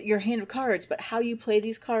get rid of your hand of cards, but how you play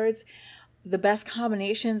these cards, the best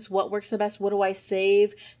combinations, what works the best, what do I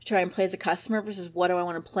save to try and play as a customer versus what do I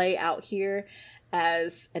want to play out here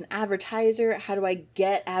as an advertiser? How do I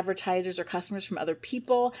get advertisers or customers from other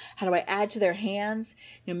people? How do I add to their hands?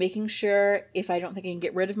 Making sure if I don't think I can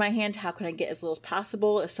get rid of my hand, how can I get as little as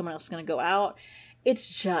possible if someone else is going to go out? It's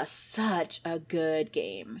just such a good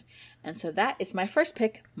game. And so that is my first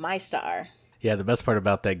pick, My Star. Yeah, the best part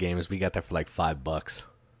about that game is we got that for like $5,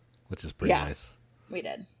 which is pretty nice. We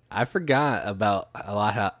did. I forgot about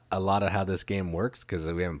a lot of how this game works because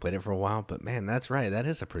we haven't played it for a while. But man, that's right. That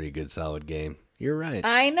is a pretty good, solid game. You're right.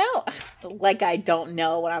 I know. Like I don't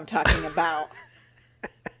know what I'm talking about.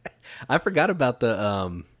 I forgot about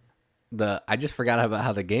I just forgot about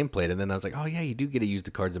how the game played, and then I was like, oh yeah, you do get to use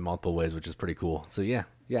the cards in multiple ways, which is pretty cool. So yeah,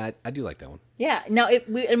 I do like that one. Yeah. No,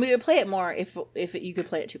 we would play it more if you could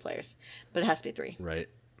play it 2 players, but it has to be 3. Right.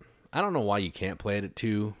 I don't know why you can't play it at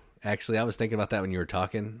 2. Actually, I was thinking about that when you were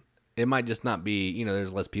talking. It might just not be,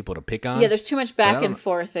 there's less people to pick on. Yeah, there's too much back and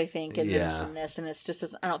forth, I think, in this, and it's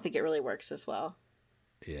just, I don't think it really works as well.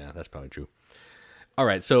 Yeah, that's probably true. All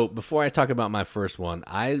right, so before I talk about my first one,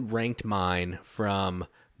 I ranked mine from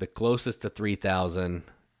the closest to 3,000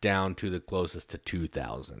 down to the closest to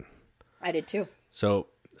 2,000. I did too. So,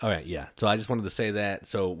 all right, yeah. So I just wanted to say that.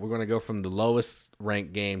 So we're going to go from the lowest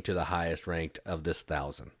ranked game to the highest ranked of this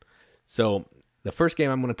 1,000. So the first game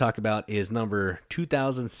I'm going to talk about is number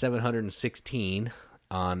 2,716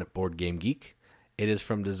 on Board Game Geek. It is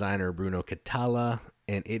from designer Bruno Cathala,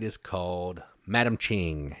 and it is called Madam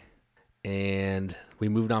Ching. And we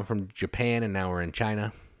moved on from Japan, and now we're in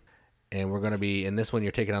China. And we're going to be, in this one,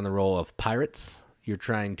 you're taking on the role of pirates. You're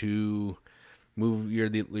trying to move your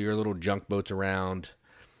little junk boats around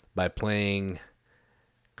by playing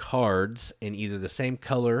cards in either the same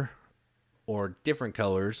color or different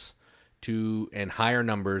colors and higher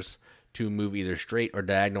numbers to move either straight or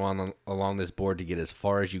diagonal along this board to get as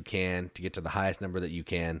far as you can, to get to the highest number that you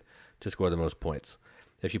can to score the most points.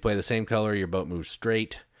 If you play the same color, your boat moves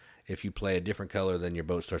straight. If you play a different color, then your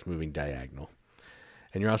boat starts moving diagonal.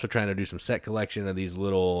 And you're also trying to do some set collection of these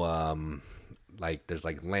little, there's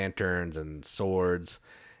like lanterns and swords.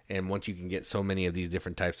 And once you can get so many of these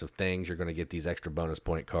different types of things, you're going to get these extra bonus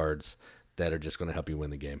point cards that are just going to help you win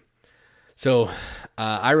the game. So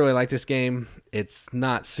I really like this game. It's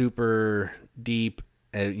not super deep.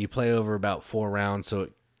 You play over about 4 rounds, so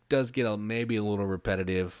it does get maybe a little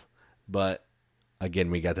repetitive. But again,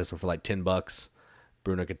 we got this one for like $10.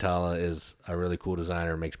 Bruno Cathala is a really cool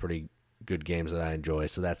designer, makes pretty good games that I enjoy.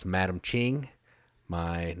 So that's Madam Ching,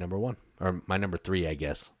 my number 1, or my number 3, I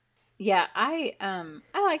guess. Yeah, I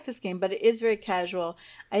like this game, but it is very casual.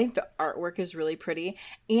 I think the artwork is really pretty.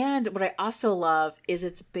 And what I also love is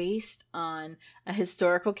it's based on a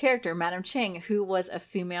historical character, Madam Ching, who was a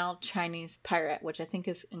female Chinese pirate, which I think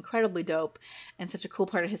is incredibly dope and such a cool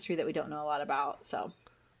part of history that we don't know a lot about. So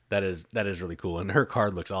that is really cool. And her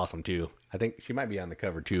card looks awesome too. I think she might be on the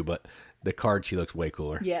cover too, but the card, she looks way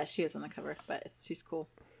cooler. Yeah, she is on the cover, but she's cool.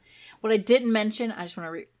 What I didn't mention, I just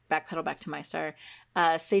want to backpedal back to MyStar.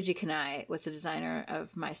 Seiji Kanai was the designer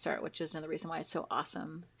of MyStar, which is another reason why it's so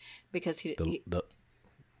awesome, because the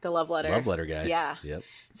love letter guy. Yeah. Yep.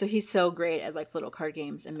 So he's so great at like little card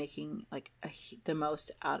games and making like the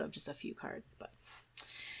most out of just a few cards. But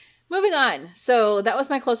moving on. So that was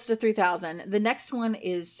my closest to 3,000. The next one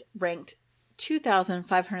is ranked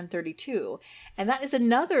 2,532, and that is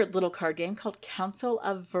another little card game called Council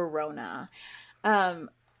of Verona. Number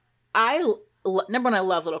one, I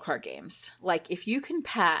love little card games. Like, if you can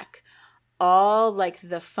pack all like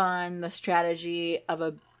the fun, the strategy of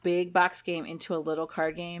a big box game into a little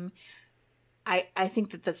card game, I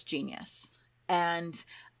think that's genius. And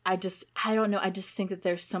I don't know, I just think that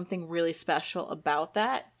there's something really special about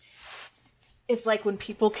that. It's like when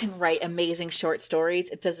people can write amazing short stories,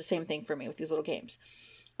 it does the same thing for me with these little games.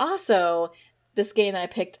 Also, this game that I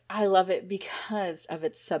picked, I love it because of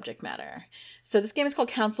its subject matter. So this game is called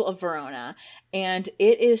Council of Verona, and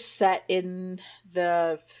it is set in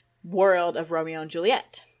the world of Romeo and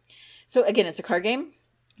Juliet. So again, it's a card game.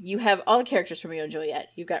 You have all the characters from Romeo and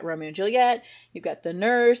Juliet. You've got Romeo and Juliet, you've got the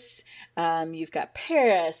nurse, you've got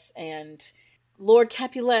Paris, and Lord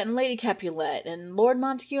Capulet and Lady Capulet, and Lord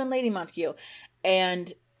Montague and Lady Montague.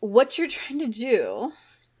 And what you're trying to do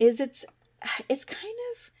is it's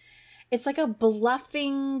like a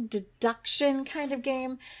bluffing deduction kind of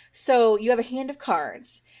game. So you have a hand of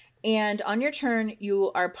cards, and on your turn,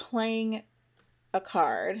 you are playing a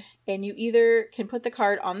card, and you either can put the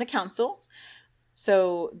card on the council.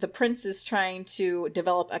 So the prince is trying to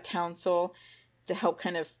develop a council to help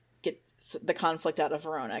kind of get the conflict out of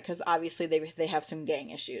Verona, because obviously they have some gang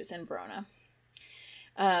issues in Verona.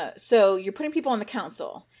 So you're putting people on the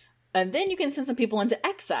council, and then you can send some people into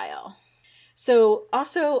exile. So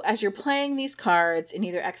also, as you're playing these cards in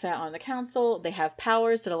either exile or on the council, they have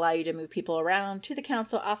powers that allow you to move people around to the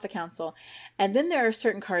council, off the council. And then there are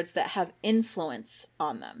certain cards that have influence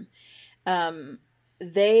on them.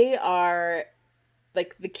 They are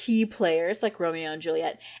like the key players, like Romeo and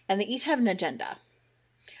Juliet, and they each have an agenda.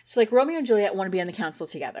 So like Romeo and Juliet want to be on the council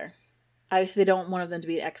together. Obviously, they don't want one of them to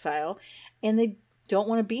be in exile, and they don't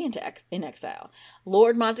want to be in exile.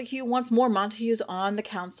 Lord Montague wants more Montagues on the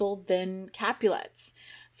council than Capulets.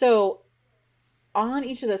 So on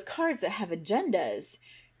each of those cards that have agendas,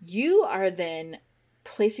 you are then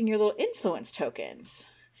placing your little influence tokens.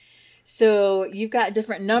 So you've got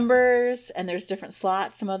different numbers, and there's different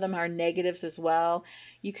slots. Some of them are negatives as well.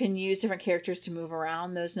 You can use different characters to move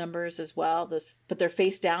around those numbers as well. But they're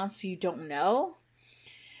face down, so you don't know.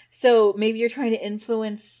 So maybe you're trying to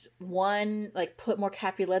influence one, like put more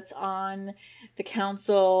Capulets on the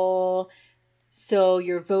council. So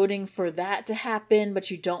you're voting for that to happen,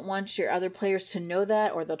 but you don't want your other players to know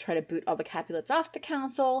that, or they'll try to boot all the Capulets off the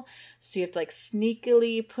council. So you have to like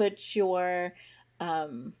sneakily put your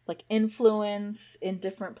like influence in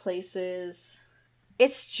different places.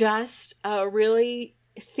 It's just a really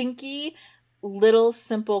thinky, little,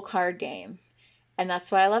 simple card game. And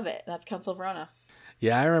that's why I love it. That's Council of Verona.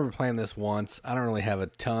 Yeah, I remember playing this once. I don't really have a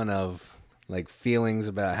ton of like feelings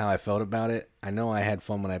about how I felt about it. I know I had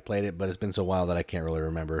fun when I played it, but it's been so while that I can't really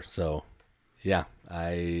remember. So, yeah,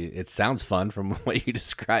 it sounds fun from the way you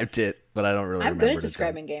described it, but I don't really remember. I'm good at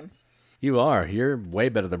describing games. You are. You're way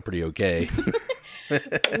better than pretty okay.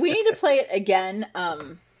 We need to play it again.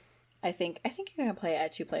 I think you can play it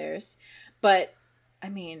at 2 players, but I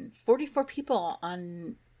mean, 44 people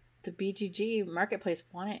on the BGG marketplace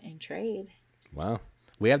want it in trade. Wow.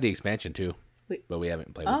 We have the expansion too, We, but we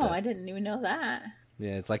haven't played with oh, that. I didn't even know that.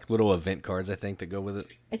 Yeah, it's like little event cards, I think, that go with it.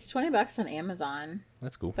 It's $20 on Amazon.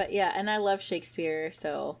 That's cool. But yeah, and I love Shakespeare,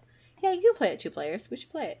 so yeah, you can play it at 2 players. We should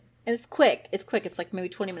play it. And it's quick. It's quick. It's like maybe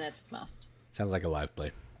 20 minutes at the most. Sounds like a live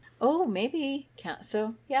play. Oh, maybe.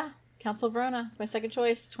 So yeah, Council of Verona. It's my second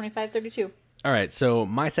choice. 2532. All right, so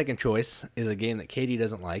my second choice is a game that Katie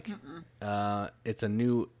doesn't like. It's a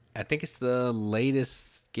new, I think it's the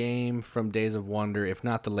latest game from Days of Wonder, if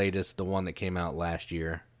not the latest, the one that came out last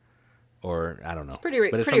year. Or, I don't know. It's pretty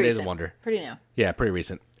but it's pretty from recent. Days of Wonder. Pretty new. Yeah, pretty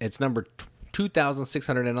recent. It's number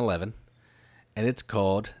 2611, and it's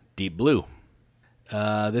called Deep Blue.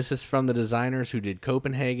 This is from the designers who did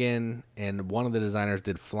Copenhagen, and one of the designers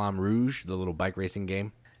did Flamme Rouge, the little bike racing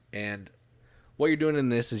game. And what you're doing in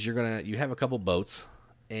this is you have a couple boats,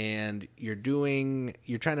 and you're trying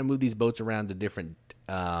to move these boats around to different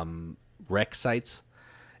wreck sites,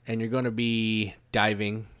 and you're going to be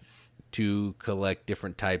diving to collect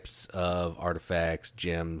different types of artifacts,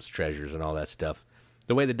 gems, treasures, and all that stuff.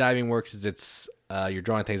 The way the diving works is you're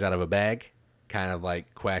drawing things out of a bag, kind of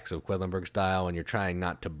like Quacks of Quedlinburg style, and you're trying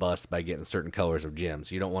not to bust by getting certain colors of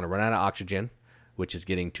gems. You don't want to run out of oxygen, which is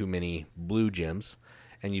getting too many blue gems,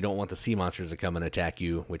 and you don't want the sea monsters to come and attack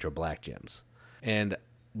you, which are black gems. And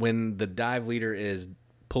when the dive leader is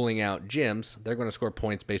pulling out gems, they're going to score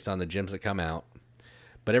points based on the gems that come out.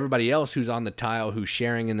 But everybody else who's on the tile who's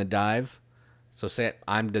sharing in the dive, so say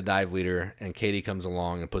I'm the dive leader and Katie comes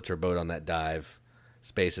along and puts her boat on that dive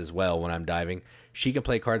space as well when I'm diving, she can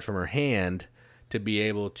play cards from her hand to be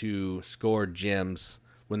able to score gems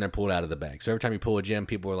when they're pulled out of the bag. So every time you pull a gem,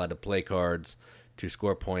 people are allowed to play cards to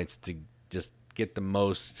score points to just get the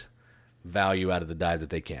most value out of the dive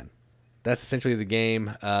that they can. That's essentially the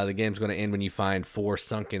game. The game's going to end when you find 4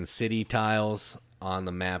 sunken city tiles on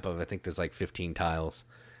the map of, I think there's like 15 tiles.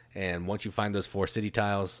 And once you find those 4 city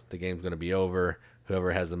tiles, the game's going to be over.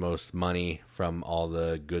 Whoever has the most money from all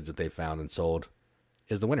the goods that they found and sold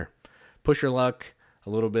is the winner. Push your luck, a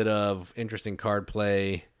little bit of interesting card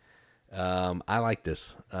play. I like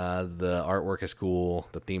this. The artwork is cool.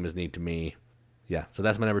 The theme is neat to me. Yeah, so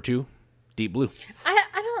that's my number 2, Deep Blue. I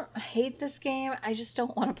don't hate this game. I just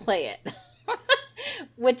don't want to play it.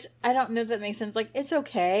 Which I don't know if that makes sense. Like, it's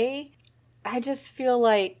okay. I just feel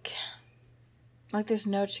like there's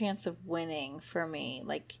no chance of winning for me.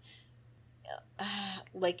 Like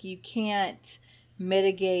you can't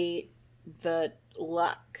mitigate the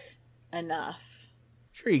luck enough.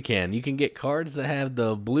 Sure you can. You can get cards that have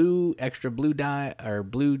the blue, extra blue die or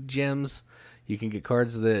blue gems. You can get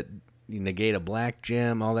cards that negate a black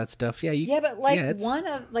gem, all that stuff. Yeah, but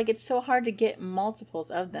it's so hard to get multiples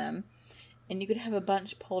of them, and you could have a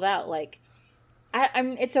bunch pulled out. Like, I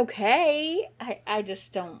mean, it's okay. I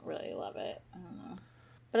just don't really love it. I don't know,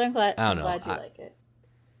 but I'm glad you like it.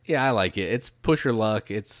 Yeah, I like it. It's push your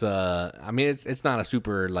luck. It's it's not a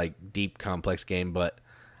super like deep complex game, but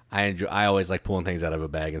I always like pulling things out of a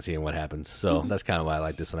bag and seeing what happens. So that's kind of why I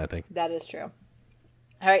like this one, I think. That is true.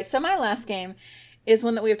 All right, so my last game is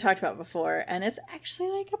one that we've talked about before, and it's actually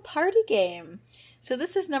like a party game. So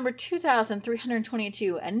this is number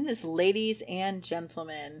 2322, and it is Ladies and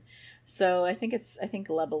Gentlemen. So I think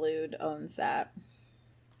Lebelude owns it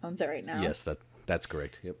right now. Yes, that's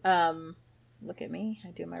correct. Yep. Look at me. I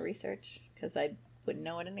do my research because I wouldn't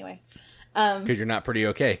know it anyway. Because you're not Pretty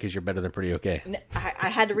Okay, because you're better than Pretty Okay. I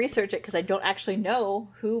had to research it because I don't actually know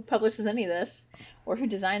who publishes any of this or who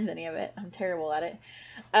designs any of it. I'm terrible at it.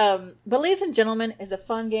 But Ladies and Gentlemen is a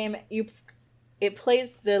fun game. It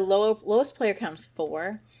plays the lowest player count is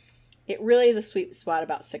 4. It really is a sweet spot,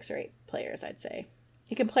 about 6 or 8 players, I'd say.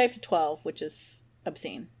 You can play up to 12, which is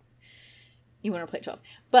obscene. You want to play 12.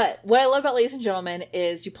 But what I love about Ladies and Gentlemen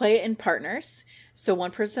is you play it in partners. So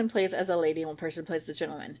one person plays as a lady and one person plays as a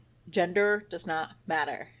gentleman. Gender does not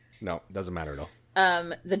matter. No, doesn't matter at all.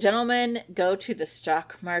 The gentlemen go to the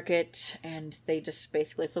stock market and they just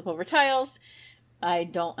basically flip over tiles. I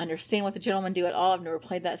don't understand what the gentlemen do at all. I've never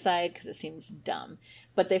played that side because it seems dumb.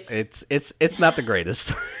 But it's not the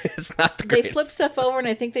greatest. It's not the greatest. They flip stuff over, and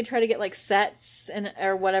I think they try to get like sets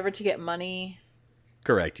or whatever to get money.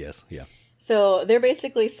 Correct. Yes. Yeah. So they're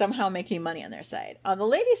basically somehow making money on their side. On the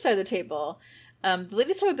ladies' side of the table, the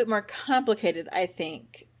ladies have a bit more complicated, I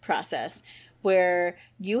think, process where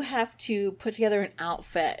you have to put together an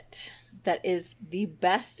outfit that is the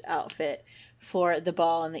best outfit for the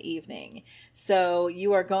ball in the evening. So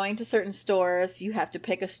you are going to certain stores. You have to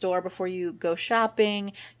pick a store before you go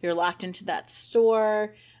shopping. You're locked into that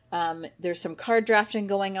store. There's some card drafting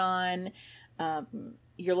going on.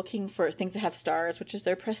 You're looking for things that have stars, which is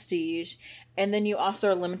their prestige. And then you also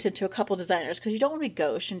are limited to a couple designers because you don't want to be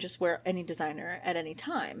gauche and just wear any designer at any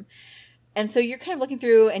time. And so you're kind of looking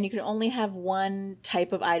through and you can only have one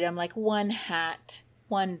type of item, like one hat,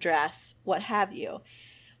 one dress, what have you.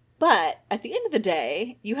 But at the end of the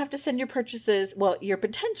day, you have to send your purchases, well, your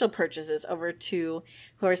potential purchases over to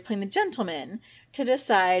whoever's playing the gentleman to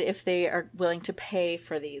decide if they are willing to pay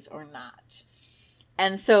for these or not.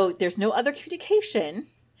 And so there's no other communication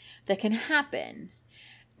that can happen.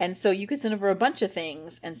 And so you could send over a bunch of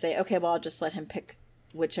things and say, okay, well, I'll just let him pick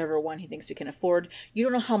whichever one he thinks we can afford. You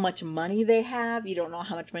don't know how much money they have. You don't know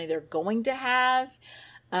how much money they're going to have.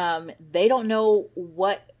 They don't know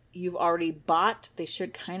what you've already bought. They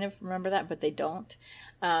should kind of remember that, but they don't.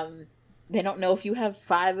 They don't know if you have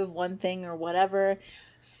 5 of one thing or whatever.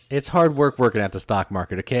 It's hard work working at the stock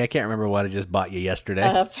market, okay? I can't remember what I just bought you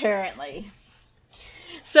yesterday. Apparently.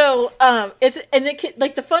 So,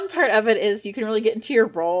 like the fun part of it is you can really get into your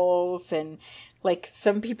roles, and like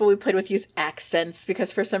some people we played with use accents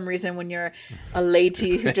because for some reason when you're a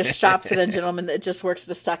lady who just shops at a gentleman that just works at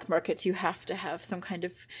the stock market, you have to have some kind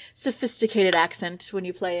of sophisticated accent when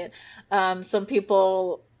you play it. Some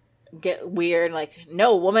people get weird, like,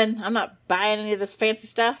 no, woman, I'm not buying any of this fancy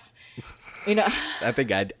stuff. You know, I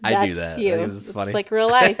think I do that. You. I think it's funny. It's like real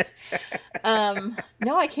life.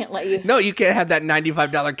 No, I can't let you. No, you can't have that $95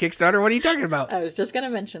 Kickstarter. What are you talking about? I was just going to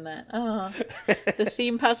mention that. Oh, the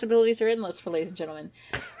theme possibilities are endless for ladies and gentlemen.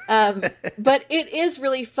 But it is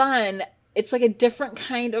really fun. It's like a different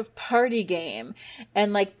kind of party game.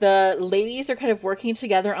 And like the ladies are kind of working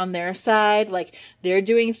together on their side. Like they're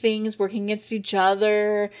doing things, working against each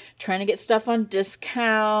other, trying to get stuff on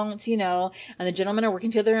discount, you know, and the gentlemen are working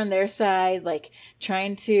together on their side, like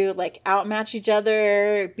trying to like outmatch each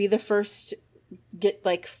other, be the first, get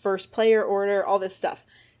like first player order, all this stuff.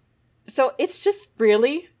 So it's just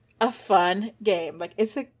really a fun game. Like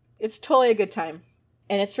it's totally a good time.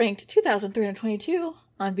 And it's ranked 2,322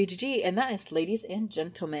 on BGG, and that is Ladies and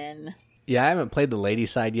Gentlemen. Yeah, I haven't played the lady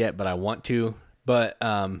side yet, but I want to. But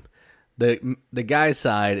the guy's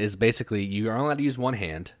side is basically you're only allowed to use one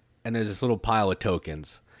hand, and there's this little pile of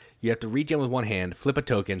tokens. You have to reach in with one hand, flip a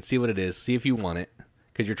token, see what it is, see if you want it,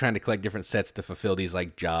 because you're trying to collect different sets to fulfill these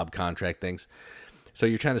like job contract things. So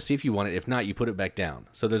you're trying to see if you want it. If not, you put it back down.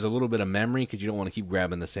 So there's a little bit of memory because you don't want to keep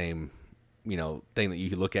grabbing the same, you know, thing that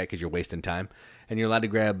you can look at because you're wasting time. And you're allowed to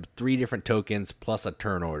grab 3 different tokens plus a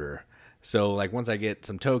turn order. So like once I get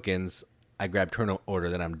some tokens, I grab turn order,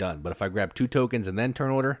 then I'm done. But if I grab 2 tokens and then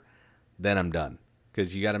turn order, then I'm done.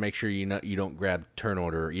 Because you got to make sure you don't grab turn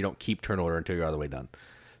order, you don't keep turn order until you're all the way done.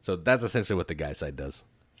 So that's essentially what the guy side does.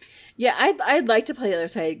 Yeah, I'd like to play the other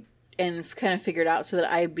side and kind of figure it out so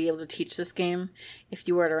that I'd be able to teach this game if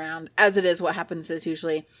you weren't around. As it is, what happens is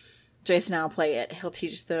usually Jason and I'll play it. He'll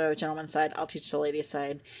teach the gentleman's side, I'll teach the lady's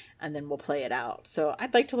side, and then we'll play it out. So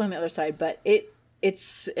I'd like to learn the other side, but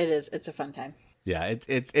it's a fun time. Yeah,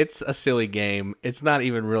 it's a silly game. It's not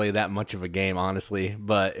even really that much of a game, honestly,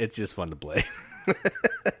 but it's just fun to play.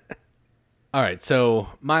 All right, so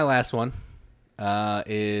my last one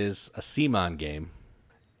is a CMON game,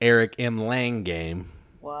 Eric M. Lang game.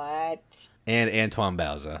 What? And Antoine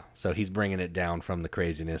Bauza. So he's bringing it down from the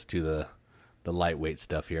craziness to the lightweight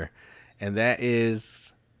stuff here. And that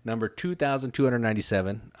is number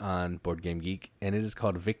 2,297 on Board Game Geek, and it is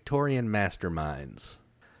called Victorian Masterminds.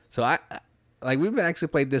 So we've actually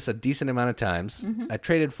played this a decent amount of times. Mm-hmm. I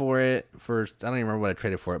traded for it for, I don't even remember what I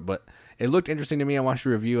traded for it, but it looked interesting to me. I watched a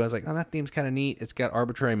review. I was like, oh, that theme's kind of neat. It's got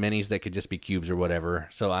arbitrary minis that could just be cubes or whatever,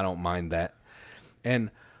 so I don't mind that.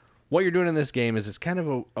 And what you're doing in this game is it's kind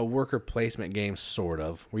of a worker placement game, sort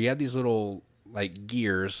of, where you have these little like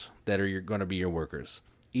gears that are going to be your workers.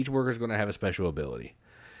 Each worker is going to have a special ability.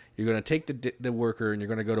 You're going to take the worker and you're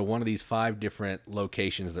going to go to one of these 5 different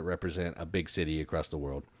locations that represent a big city across the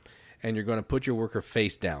world. And you're going to put your worker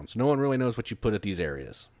face down. So no one really knows what you put at these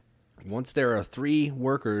areas. Once there are 3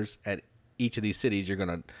 workers at each of these cities, you're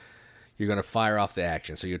going to fire off the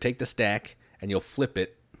action. So you'll take the stack and you'll flip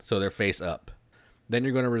it so they're face up. Then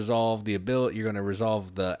you're going to resolve the ability. You're going to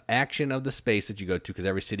resolve the action of the space that you go to, because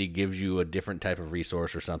every city gives you a different type of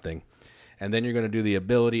resource or something. And then you're going to do the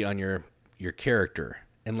ability on your character,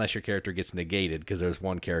 unless your character gets negated, because there's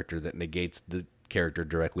one character that negates the character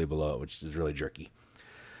directly below it, which is really jerky.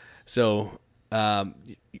 So all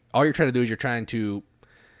you're trying to do is you're trying to,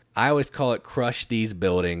 I always call it crush these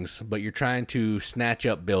buildings, but you're trying to snatch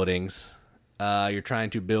up buildings. You're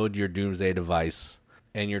trying to build your doomsday device,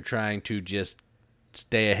 and you're trying to just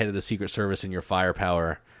stay ahead of the Secret Service in your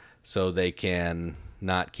firepower so they can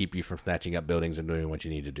not keep you from snatching up buildings and doing what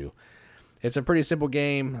you need to do. It's a pretty simple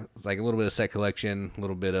game. It's like a little bit of set collection, a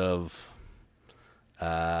little bit of,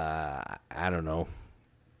 I don't know,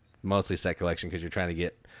 mostly set collection because you're trying to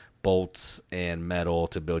get bolts and metal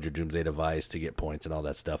to build your Doomsday device to get points and all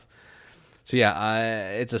that stuff. So yeah,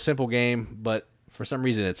 it's a simple game, but for some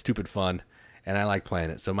reason it's stupid fun, and I like playing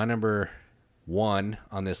it. So my number 1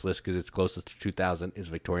 on this list, because it's closest to 2000, is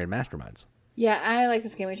Victorian Masterminds. Yeah, I like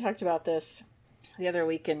this game. We talked about this the other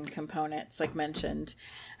week in Components, like mentioned,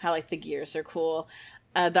 how like the gears are cool.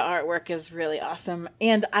 The artwork is really awesome.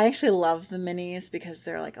 And I actually love the minis because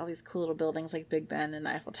they're like all these cool little buildings like Big Ben and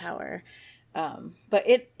the Eiffel Tower. But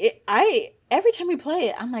every time we play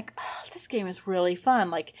it, I'm like, oh, this game is really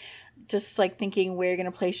fun. Like, just like thinking where you're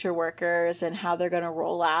going to place your workers and how they're going to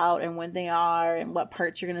roll out and when they are and what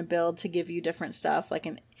parts you're going to build to give you different stuff, like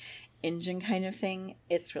an engine kind of thing.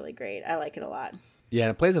 It's really great. I like it a lot. Yeah,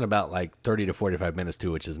 and it plays in about like 30 to 45 minutes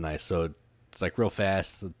too, which is nice. So it's like real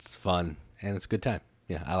fast, it's fun, and it's a good time.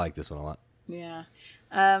 Yeah, I like this one a lot. Yeah.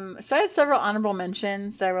 So I had several honorable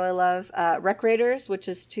mentions that I really love. Wreck Raiders, which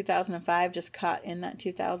is 2005, just caught in that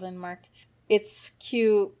 2000 mark. It's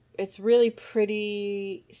cute. It's really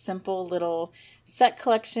pretty simple little set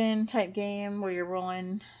collection type game where you're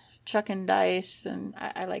rolling, chucking dice, and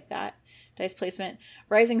I like that. Dice placement.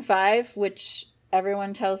 Rising 5, which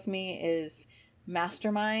everyone tells me is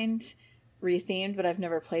Mastermind rethemed, but I've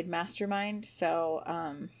never played Mastermind, so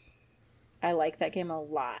I like that game a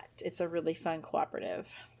lot. It's a really fun cooperative.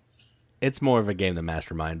 It's more of a game than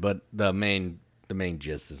Mastermind, but the main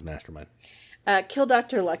gist is Mastermind. Kill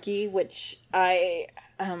Dr. Lucky, which I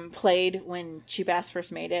played when Cheap Ass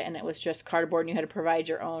first made it, and it was just cardboard, and you had to provide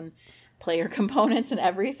your own player components and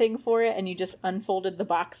everything for it, and you just unfolded the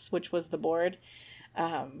box, which was the board.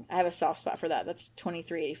 I have a soft spot for that. That's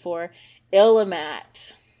 $23.84.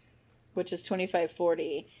 Illimat, which is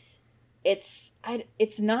 $25.40.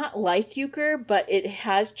 It's not like Euchre, but it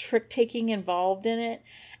has trick taking involved in it,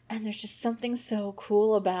 and there's just something so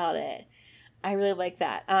cool about it. I really like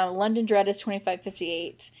that. London Dread is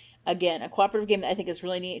 $25.58. Again, a cooperative game that I think is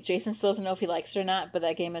really neat. Jason still doesn't know if he likes it or not, but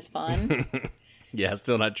that game is fun. Yeah,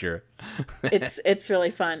 still not sure. It's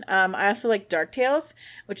really fun. I also like Dark Tales,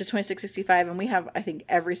 which is $26.65, and we have, I think,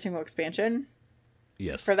 every single expansion.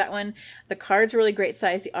 Yes. For that one. The card's really great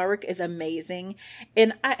size. The artwork is amazing.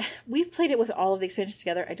 And we've played it with all of the expansions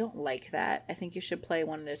together. I don't like that. I think you should play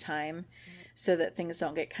one at a time so that things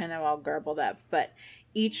don't get kind of all garbled up. But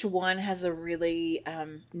each one has a really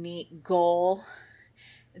neat goal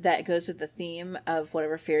that goes with the theme of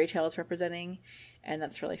whatever fairy tale is representing. And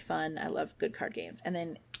that's really fun. I love good card games. And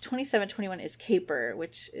then 2721 is Caper,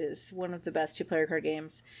 which is one of the best 2-player card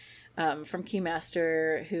games. From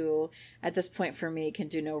Keymaster, who at this point for me can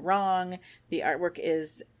do no wrong. The artwork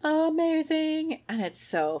is amazing and it's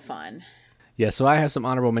so fun. Yeah, so I have some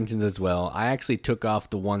honorable mentions as well. I actually took off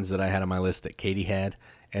the ones that I had on my list that Katie had,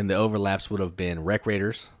 and the overlaps would have been Wreck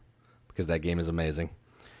Raiders, because that game is amazing.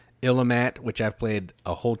 Illimat, which I've played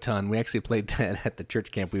a whole ton. We actually played that at the church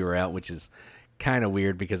camp we were at, which is kind of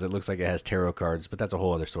weird because it looks like it has tarot cards, but that's a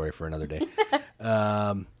whole other story for another day.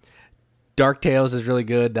 Dark Tales is really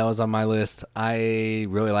good. That was on my list. I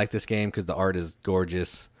really like this game because the art is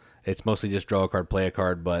gorgeous. It's mostly just draw a card, play a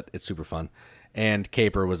card, but it's super fun. And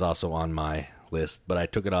Caper was also on my list, but I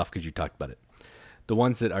took it off because you talked about it. The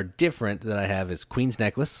ones that are different that I have is Queen's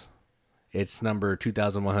Necklace. It's number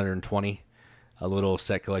 2120. A little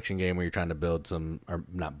set collection game where you're trying to build some, or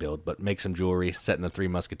not build, but make some jewelry set in the Three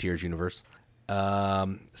Musketeers universe.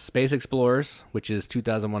 Space Explorers, which is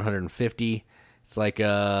 2150. It's like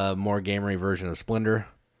a more gamery version of Splendor.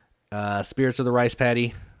 Spirits of the Rice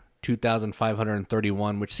Paddy,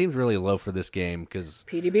 2,531, which seems really low for this game because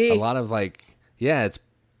PDB. A lot of it's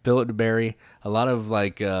Philip DeBerry. A lot of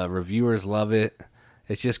reviewers love it.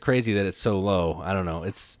 It's just crazy that it's so low. I don't know.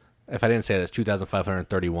 If I didn't say that, it's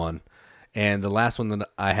 2,531. And the last one that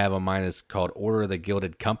I have on mine is called Order of the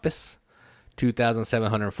Gilded Compass,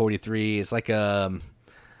 2,743. It's like a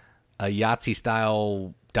Yahtzee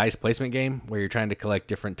style dice placement game where you're trying to collect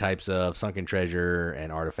different types of sunken treasure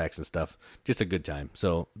and artifacts and stuff. Just a good time.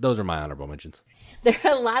 So those are my honorable mentions. There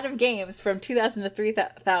are a lot of games from 2000 to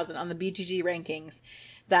 3000 on the BGG rankings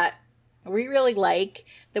that we really like,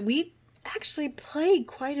 that we actually play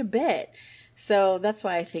quite a bit. So that's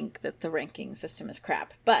why I think that the ranking system is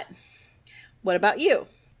crap. But what about you?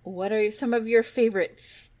 What are some of your favorite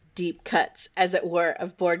deep cuts, as it were,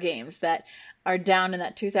 of board games that are down in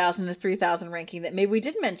that 2000 to 3000 ranking that maybe we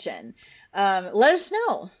did mention? Let us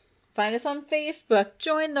know. Find us on Facebook.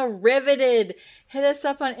 Join the Riveted. Hit us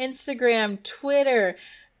up on Instagram, Twitter.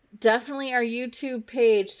 definitely our YouTube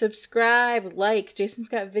page. Subscribe, like. Jason's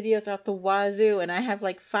got videos out the wazoo, and I have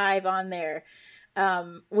like 5 on there.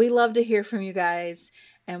 We love to hear from you guys,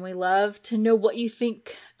 and we love to know what you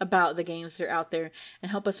think about the games that are out there,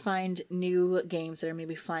 and help us find new games that are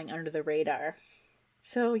maybe flying under the radar.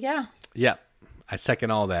 So yeah. Yep. I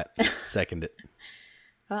second all that. Second it.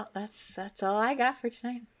 Well, that's all I got for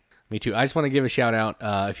tonight. Me too. I just want to give a shout out.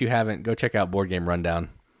 If you haven't, go check out Board Game Rundown.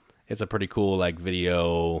 It's a pretty cool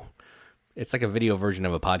video. It's like a video version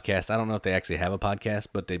of a podcast. I don't know if they actually have a podcast,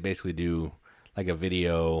 but they basically do like a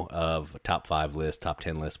video of a top 5 list, top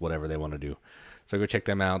 10 list, whatever they want to do. So go check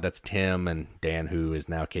them out. That's Tim and Dan, who is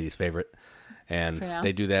now Katie's favorite. And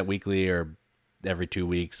they do that weekly or every 2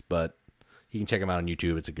 weeks, but you can check them out on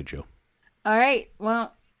YouTube. It's a good show. All right.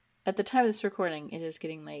 Well, at the time of this recording, it is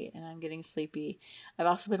getting late and I'm getting sleepy. I've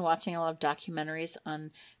also been watching a lot of documentaries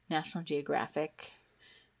on National Geographic,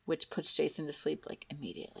 which puts Jason to sleep like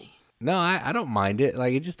immediately. No, I don't mind it.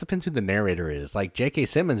 Like, it just depends who the narrator is. Like, J.K.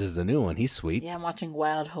 Simmons is the new one. He's sweet. Yeah, I'm watching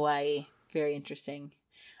Wild Hawaii. Very interesting.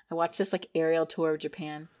 I watched this like aerial tour of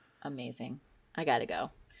Japan. Amazing. I gotta go.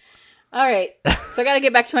 All right. So I gotta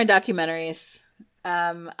get back to my documentaries.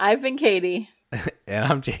 I've been Katie. And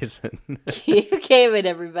I'm Jason. Keep gaming,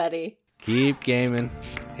 everybody. Keep gaming,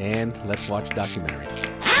 and let's watch documentaries.